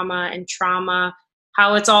multi-generational trauma and trauma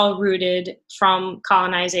how it's all rooted from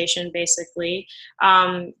colonization, basically.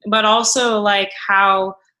 But also like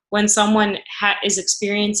how when someone is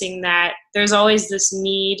experiencing that, there's always this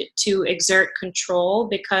need to exert control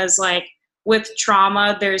because like with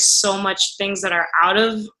trauma, there's so much things that are out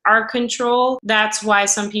of our control. That's why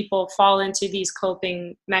some people fall into these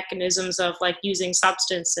coping mechanisms of like using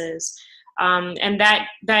substances. And that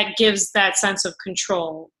gives that sense of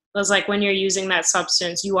control. It's like when you're using that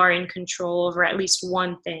substance, you are in control over at least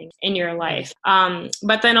one thing in your life.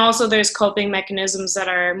 But then also there's coping mechanisms that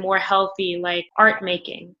are more healthy, like art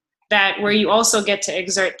making, that where you also get to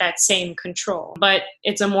exert that same control, but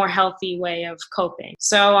it's a more healthy way of coping.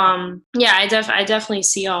 So yeah, I definitely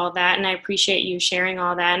see all that, and I appreciate you sharing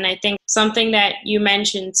all that. And I think something that you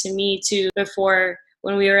mentioned to me too before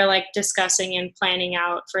when we were like discussing and planning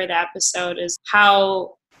out for the episode is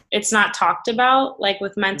how it's not talked about, like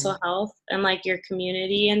with mental health and like your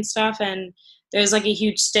community and stuff. And there's like a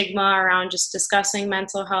huge stigma around just discussing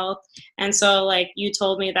mental health. And so like you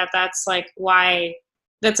told me that that's like why,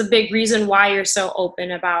 that's a big reason why you're so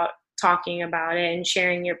open about talking about it and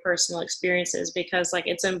sharing your personal experiences, because like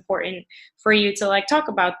it's important for you to like talk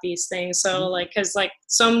about these things. So like, because like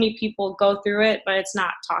so many people go through it, but it's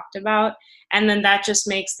not talked about, and then that just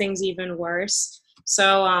makes things even worse.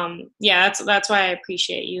 So yeah, that's why I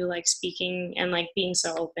appreciate you like speaking and like being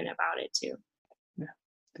so open about it too. Yeah,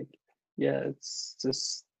 thank you. Yeah, it's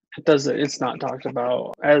just it's not talked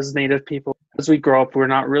about. As Native people, as we grow up, we're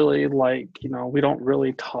not really like, we don't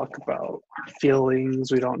really talk about our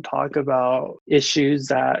feelings. We don't talk about issues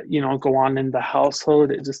that, go on in the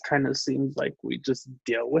household. It just kind of seems like we just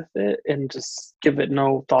deal with it and just give it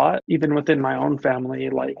no thought. Even within my own family,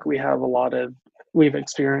 like we've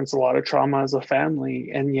experienced a lot of trauma as a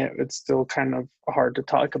family, and yet it's still kind of hard to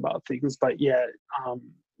talk about things. But yet,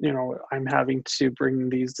 I'm having to bring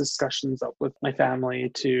these discussions up with my family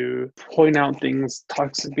to point out things,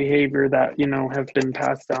 toxic behavior that, have been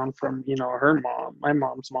passed down from, her mom, my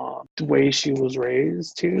mom's mom, the way she was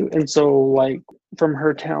raised too. And so like from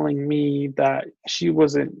her telling me that she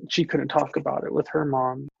couldn't talk about it with her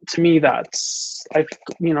mom, to me, that's a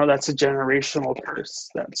generational curse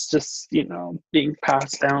that's just, being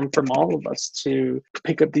passed down from all of us to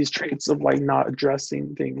pick up these traits of like not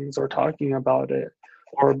addressing things or talking about it,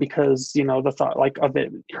 or because, the thought like of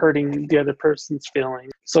it hurting the other person's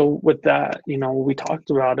feelings. So with that, we talked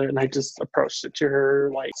about it, and I just approached it to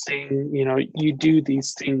her like saying, you do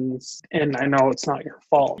these things and I know it's not your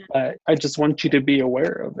fault, but I just want you to be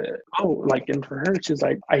aware of it. Oh, like, and for her, she's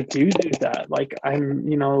like, I do that. Like, I'm,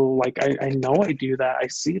 like, I know I do that. I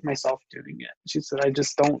see myself doing it. She said, I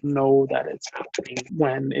just don't know that it's happening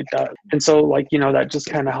when it does. And so like, that just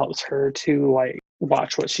kind of helps her to like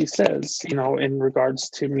watch what she says, in regards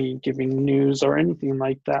to me giving news or anything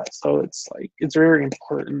like that. So it's like, it's very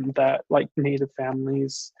important that like Native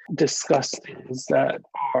families discuss things that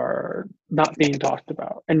are not being talked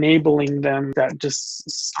about, enabling them that just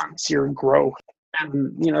stunts your growth.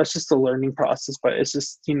 And, it's just a learning process, but it's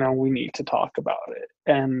just, we need to talk about it.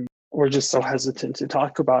 And we're just so hesitant to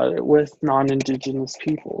talk about it with non-Indigenous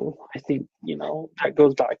people. I think, that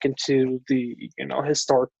goes back into the,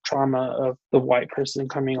 historic trauma of the white person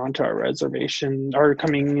coming onto our reservation or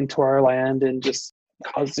coming into our land and just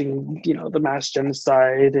causing, the mass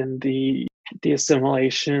genocide and the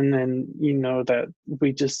assimilation. And, that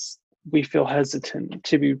we feel hesitant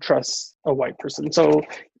to trust a white person. So,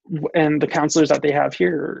 and the counselors that they have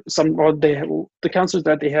here, the counselors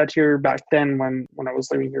that they had here back then when I was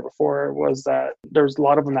living here before, was that there was a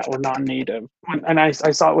lot of them that were non-Native, and I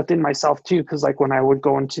saw it within myself too, because like when I would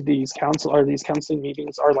go into these counseling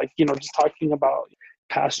meetings, or like just talking about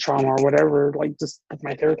past trauma or whatever, like just with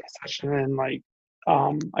my therapy session, and like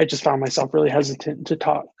I just found myself really hesitant to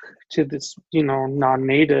talk to this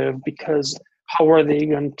non-Native, because how are they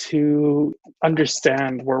going to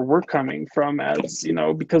understand where we're coming from, as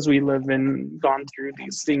because we live and gone through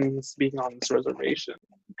these things being on this reservation,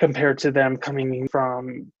 compared to them coming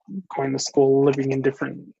from going to school, living in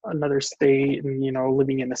another state, and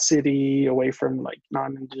living in a city away from like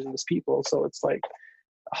non-Indigenous people. So it's like,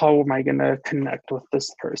 how am I going to connect with this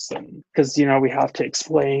person? Because, we have to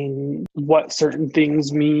explain what certain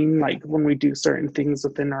things mean, like when we do certain things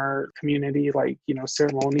within our community, like,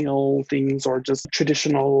 ceremonial things or just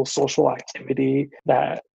traditional social activity,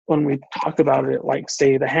 that when we talk about it, like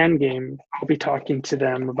say the hand game, I'll be talking to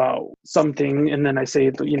them about something, and then I say,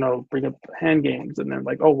 bring up hand games, and they're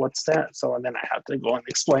like, oh, what's that? So, and then I have to go and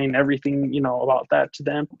explain everything, about that to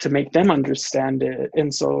them to make them understand it.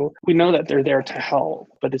 And so we know that they're there to help,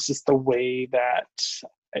 but it's just the way that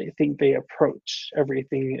I think they approach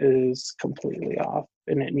everything is completely off,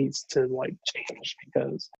 and it needs to like change,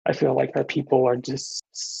 because I feel like our people are just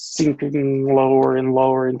sinking lower and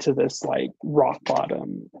lower into this like rock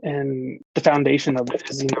bottom. And the foundation of it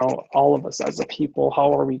is, all of us as a people,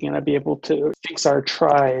 how are we going to be able to fix our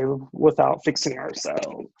tribe without fixing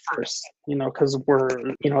ourselves first? Because we're,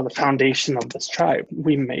 the foundation of this tribe.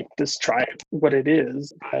 We make this tribe what it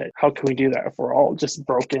is. But how can we do that if we're all just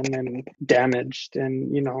broken and damaged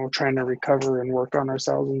and, trying to recover and work on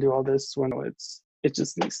ourselves and do all this when it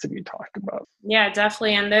just needs to be talked about. Yeah,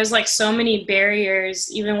 definitely. And there's like so many barriers,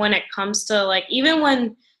 even when it comes to like, even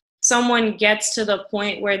when someone gets to the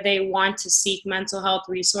point where they want to seek mental health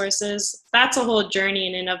resources, that's a whole journey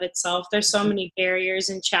in and of itself. There's so many barriers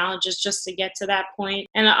and challenges just to get to that point.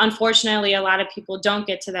 And unfortunately, a lot of people don't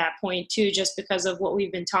get to that point too, just because of what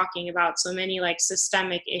we've been talking about. So many like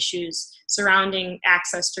systemic issues surrounding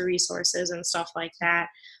access to resources and stuff like that.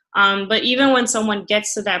 But even when someone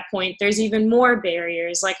gets to that point, there's even more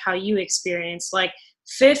barriers, like how you experienced, like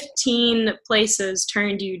 15 places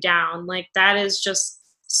turned you down. Like that is just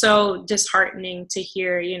so disheartening to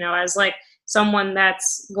hear, as like someone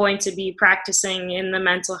that's going to be practicing in the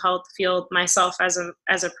mental health field myself as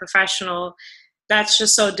a professional. That's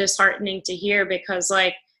just so disheartening to hear, because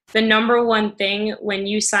like the number one thing when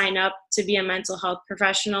you sign up to be a mental health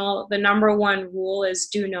professional, the number one rule is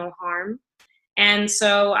do no harm. And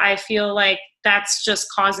so I feel like that's just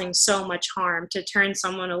causing so much harm to turn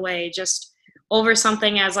someone away just over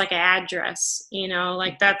something as like an address,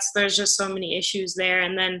 like there's just so many issues there.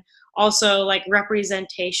 And then also like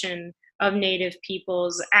representation of Native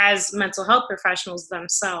peoples as mental health professionals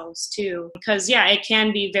themselves too. Because it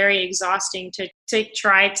can be very exhausting to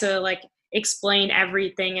try to like explain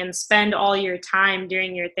everything and spend all your time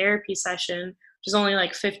during your therapy session, which is only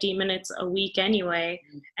like 50 minutes a week anyway,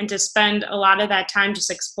 and to spend a lot of that time just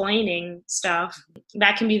explaining stuff,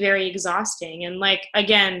 that can be very exhausting. And like,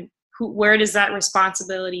 again, where does that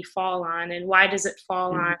responsibility fall on, and why does it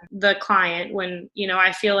fall on the client when,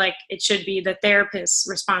 I feel like it should be the therapist's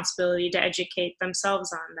responsibility to educate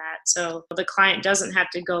themselves on that, so the client doesn't have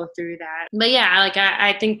to go through that. But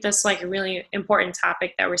I think that's like a really important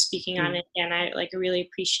topic that we're speaking on, and I like really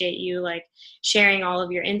appreciate you like sharing all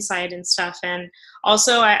of your insight and stuff. And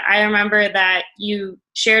also I remember that you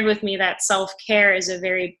shared with me that self-care is a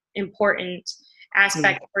very important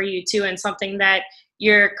aspect for you too, and something that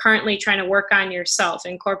you're currently trying to work on yourself,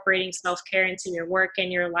 incorporating self-care into your work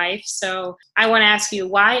and your life. So I want to ask you,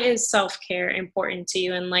 why is self-care important to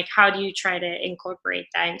you? And like, how do you try to incorporate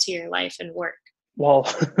that into your life and work? Well,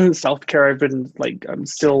 self-care, I'm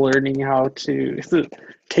still learning how to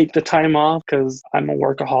take the time off, because I'm a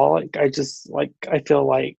workaholic. I feel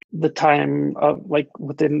like the time of like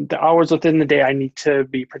within the hours within the day, I need to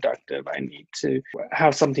be productive. I need to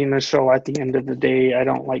have something to show at the end of the day. I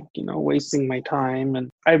don't like, wasting my time,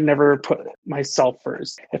 and I've never put myself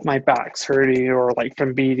first. If my back's hurting or like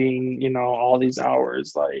from beating, all these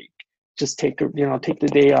hours, like just take the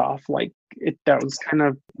day off. Like it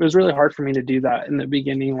was really hard for me to do that in the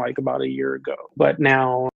beginning, like about a year ago. But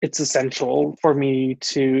now it's essential for me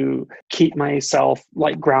to keep myself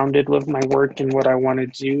like grounded with my work and what I want to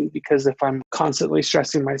do, because if I'm constantly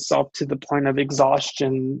stressing myself to the point of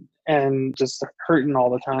exhaustion and just hurting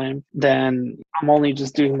all the time, then I'm only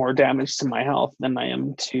just doing more damage to my health than I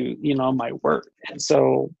am to, my work. And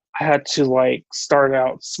so I had to like start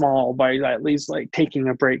out small by at least like taking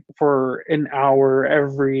a break for an hour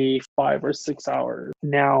every 5 or 6 hours.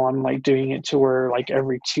 Now I'm like doing it to where like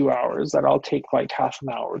every 2 hours that I'll take like half an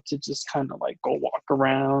hour to just kind of like go walk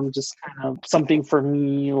around, just kind of something for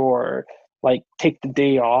me, or like take the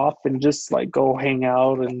day off and just like go hang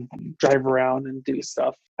out and drive around and do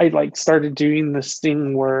stuff. I like started doing this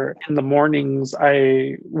thing where in the mornings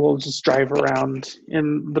I will just drive around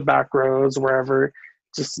in the back roads, wherever,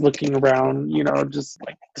 just looking around, just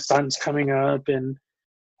like the sun's coming up, and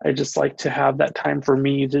I just like to have that time for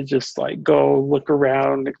me to just like go look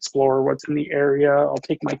around, explore what's in the area. I'll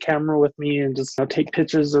take my camera with me and just take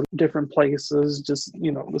pictures of different places, just,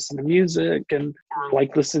 listen to music and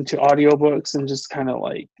like listen to audiobooks and just kind of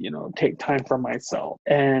like, take time for myself.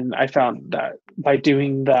 And I found that by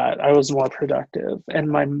doing that, I was more productive,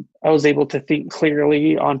 and I was able to think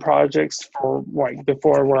clearly on projects for like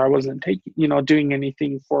before, where I wasn't doing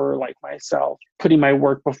anything for like myself, putting my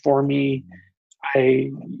work before me. I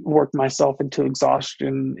worked myself into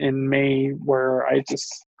exhaustion in May, where I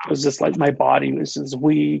just I was just like, my body was just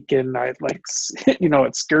weak, and I like,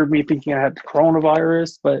 it scared me thinking I had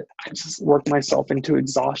coronavirus, but I just worked myself into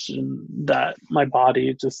exhaustion that my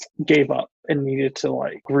body just gave up and needed to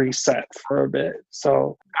like reset for a bit.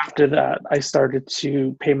 So after that, I started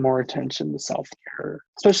to pay more attention to self-care,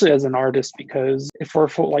 especially as an artist, because if we're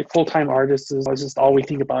full-time artists, is just all we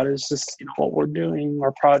think about is just, what we're doing,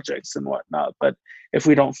 our projects and whatnot. But if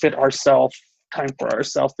we don't fit time for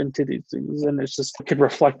ourselves into these things, and it could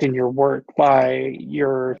reflect in your work by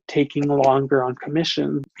you're taking longer on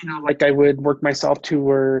commission. Like I would work myself to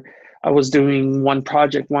where I was doing one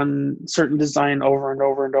project, one certain design over and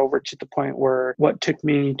over and over, to the point where what took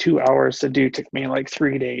me 2 hours to do took me like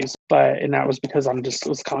 3 days. And that was because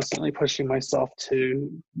was constantly pushing myself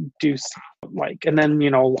to do stuff. And then,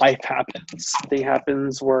 life happens. Something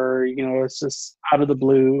happens where, it's just out of the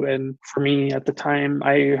blue. And for me at the time,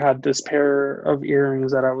 I had this pair of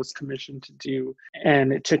earrings that I was commissioned to do,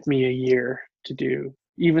 and it took me a year to do,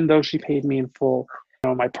 even though she paid me in full.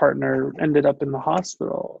 My partner ended up in the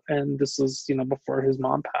hospital, and this was, before his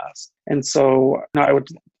mom passed. And so I would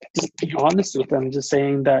just be honest with them, just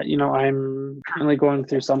saying that, I'm currently going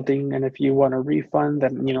through something, and if you want a refund,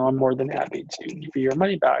 then, I'm more than happy to give you your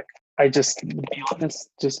money back. I just be honest,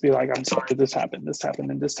 just be like, I'm sorry, this happened,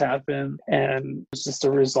 and this happened. And it's just a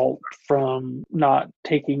result from not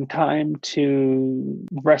taking time to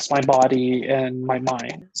rest my body and my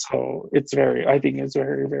mind. So I think it's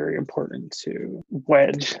very, very important to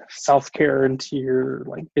wedge self-care into your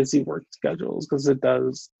busy work schedules, because it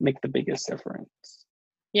does make the biggest difference.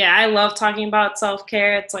 Yeah, I love talking about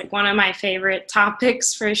self-care. It's one of my favorite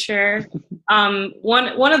topics for sure.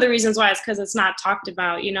 One of the reasons why is because it's not talked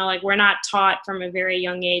about. We're not taught from a very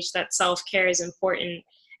young age that self-care is important,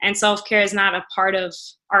 and self-care is not a part of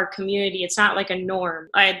our community. It's not like a norm.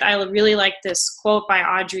 I really like this quote by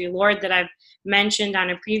Audre Lorde that I've mentioned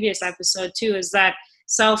on a previous episode too, is that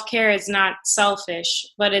self-care is not selfish,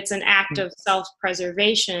 but it's an act of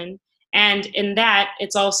self-preservation. And in that,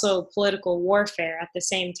 it's also political warfare at the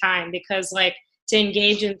same time, because to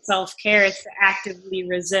engage in self-care is to actively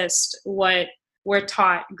resist what we're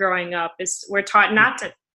taught growing up. We're taught not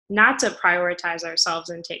to prioritize ourselves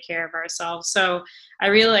and take care of ourselves. So I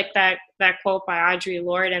really like that quote by Audre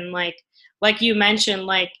Lorde. And like you mentioned,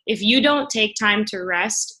 if you don't take time to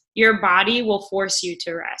rest, your body will force you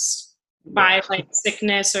to rest by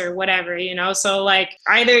sickness or whatever, so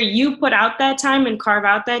either you put out that time and carve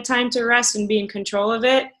out that time to rest and be in control of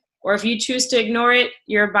it, or if you choose to ignore it,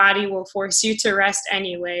 your body will force you to rest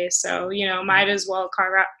anyway. So might as well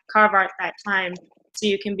carve out that time so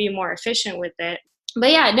you can be more efficient with it.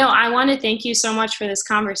 But yeah, no, I want to thank you so much for this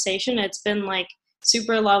conversation. It's been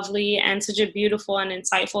super lovely and such a beautiful and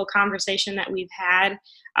insightful conversation that we've had.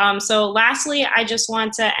 So lastly, I just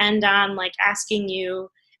want to end on asking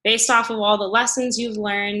you, based off of all the lessons you've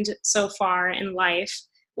learned so far in life,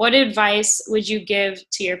 what advice would you give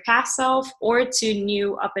to your past self, or to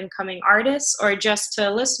new up-and-coming artists, or just to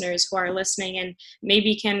listeners who are listening and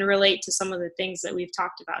maybe can relate to some of the things that we've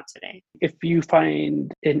talked about today? If you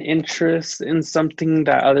find an interest in something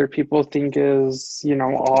that other people think is,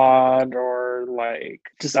 odd or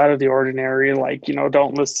just out of the ordinary,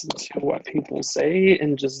 don't listen to what people say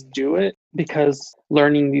and just do it, because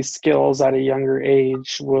learning these skills at a younger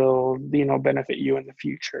age will, benefit you in the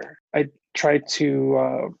future. I try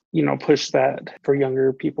to, push that for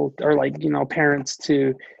younger people, or parents,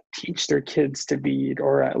 to teach their kids to bead,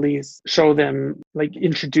 or at least show them,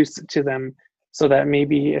 introduce it to them, so that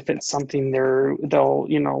maybe if it's something they'll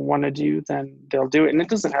want to do, then they'll do it. And it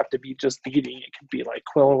doesn't have to be just beading. It could be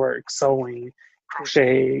quill work, sewing,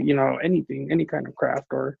 crochet, anything, any kind of craft,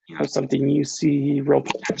 or something you see real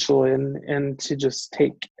potential in, and to just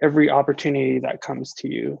take every opportunity that comes to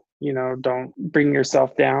you. Don't bring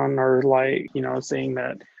yourself down, or saying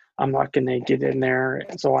that I'm not going to get in there,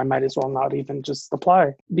 so I might as well not even just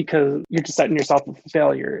apply, because you're just setting yourself up for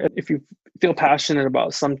failure. If you feel passionate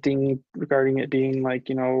about something regarding it being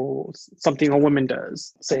something a woman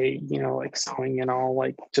does, say, sewing and all,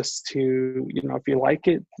 just to, if you like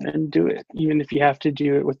it, then do it, even if you have to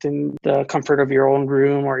do it within the comfort of your own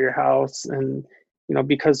room or your house. And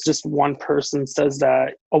because just one person says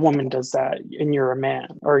that a woman does that, and you're a man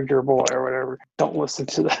or you're a boy or whatever, don't listen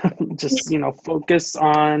to them. Just, focus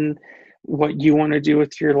on what you want to do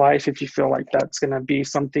with your life. If you feel like that's going to be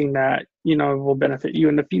something that, will benefit you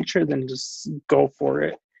in the future, then just go for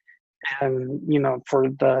it. And, for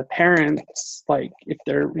the parents, if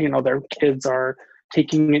their kids are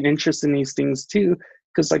taking an interest in these things too,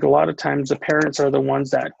 because a lot of times the parents are the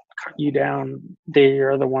ones that cut you down, they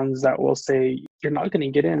are the ones that will say, you're not going to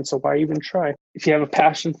get in, so why even try? If you have a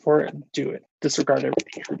passion for it, do it. Disregard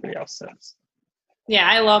everything everybody else says. Yeah,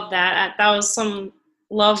 I love that. That was some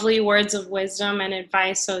lovely words of wisdom and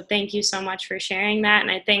advice. So thank you so much for sharing that.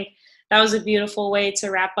 And I think that was a beautiful way to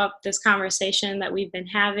wrap up this conversation that we've been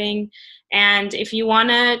having. And if you want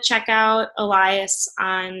to check out Elias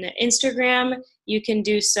on Instagram, you can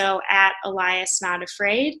do so at Elias Not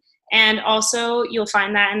Afraid. And also you'll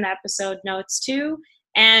find that in the episode notes too.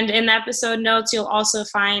 And in the episode notes, you'll also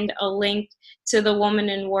find a link to the Woman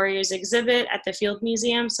and Warriors exhibit at the Field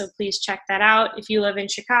Museum. So please check that out. If you live in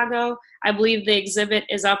Chicago, I believe the exhibit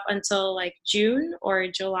is up until like June or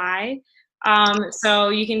July. So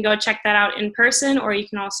you can go check that out in person, or you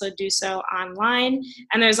can also do so online.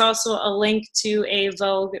 And there's also a link to a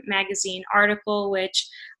Vogue magazine article, which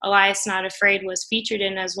Elias Not Afraid was featured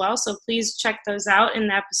in as well. So please check those out in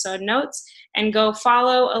the episode notes, and go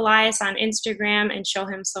follow Elias on Instagram and show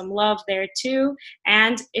him some love there too.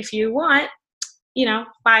 And if you want,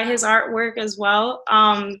 buy his artwork as well.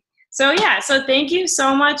 So thank you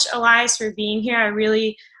so much, Elias, for being here. I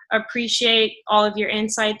really appreciate all of your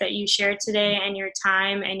insight that you shared today, and your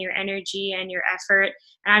time and your energy and your effort.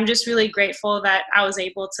 And I'm just really grateful that I was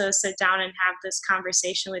able to sit down and have this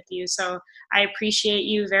conversation with you. So I appreciate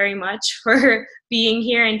you very much for being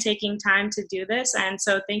here and taking time to do this. And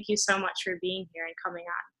so thank you so much for being here and coming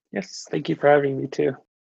on. Yes, thank you for having me too.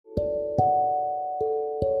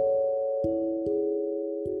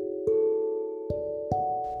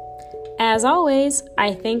 As always,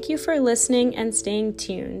 I thank you for listening and staying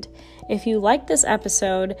tuned. If you like this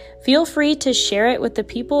episode, feel free to share it with the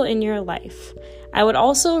people in your life. I would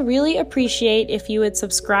also really appreciate if you would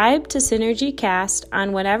subscribe to Synergy Cast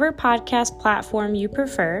on whatever podcast platform you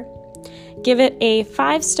prefer. Give it a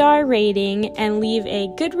 5-star rating and leave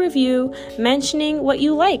a good review mentioning what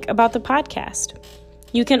you like about the podcast.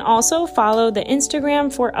 You can also follow the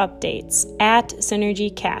Instagram for updates at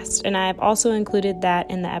SynergyCast, and I have also included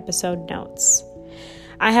that in the episode notes.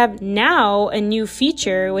 I have now a new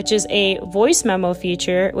feature, which is a voice memo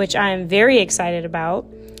feature, which I am very excited about.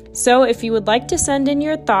 So if you would like to send in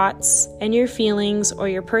your thoughts and your feelings or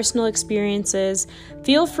your personal experiences,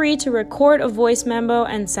 feel free to record a voice memo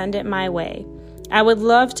and send it my way. I would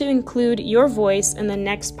love to include your voice in the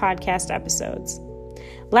next podcast episodes.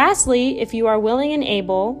 Lastly, if you are willing and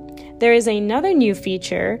able, there is another new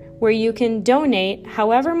feature where you can donate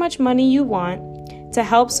however much money you want to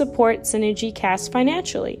help support Synergy Cast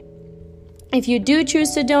financially. If you do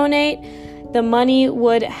choose to donate, the money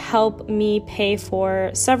would help me pay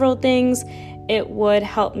for several things. It would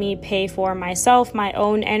help me pay for myself, my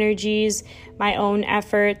own energies, my own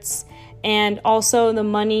efforts, and also the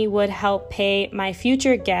money would help pay my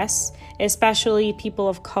future guests, especially people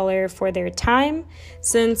of color, for their time,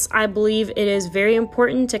 since I believe it is very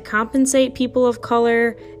important to compensate people of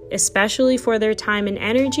color, especially for their time and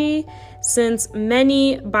energy, since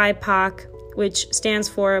many BIPOC, which stands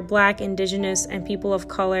for Black, Indigenous, and People of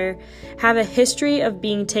Color, have a history of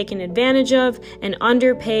being taken advantage of and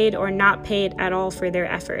underpaid or not paid at all for their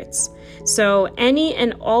efforts. So any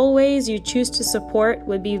and all ways you choose to support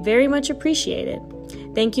would be very much appreciated.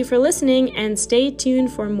 Thank you for listening, and stay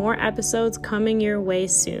tuned for more episodes coming your way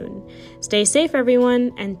soon. Stay safe,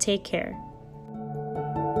 everyone, and take care.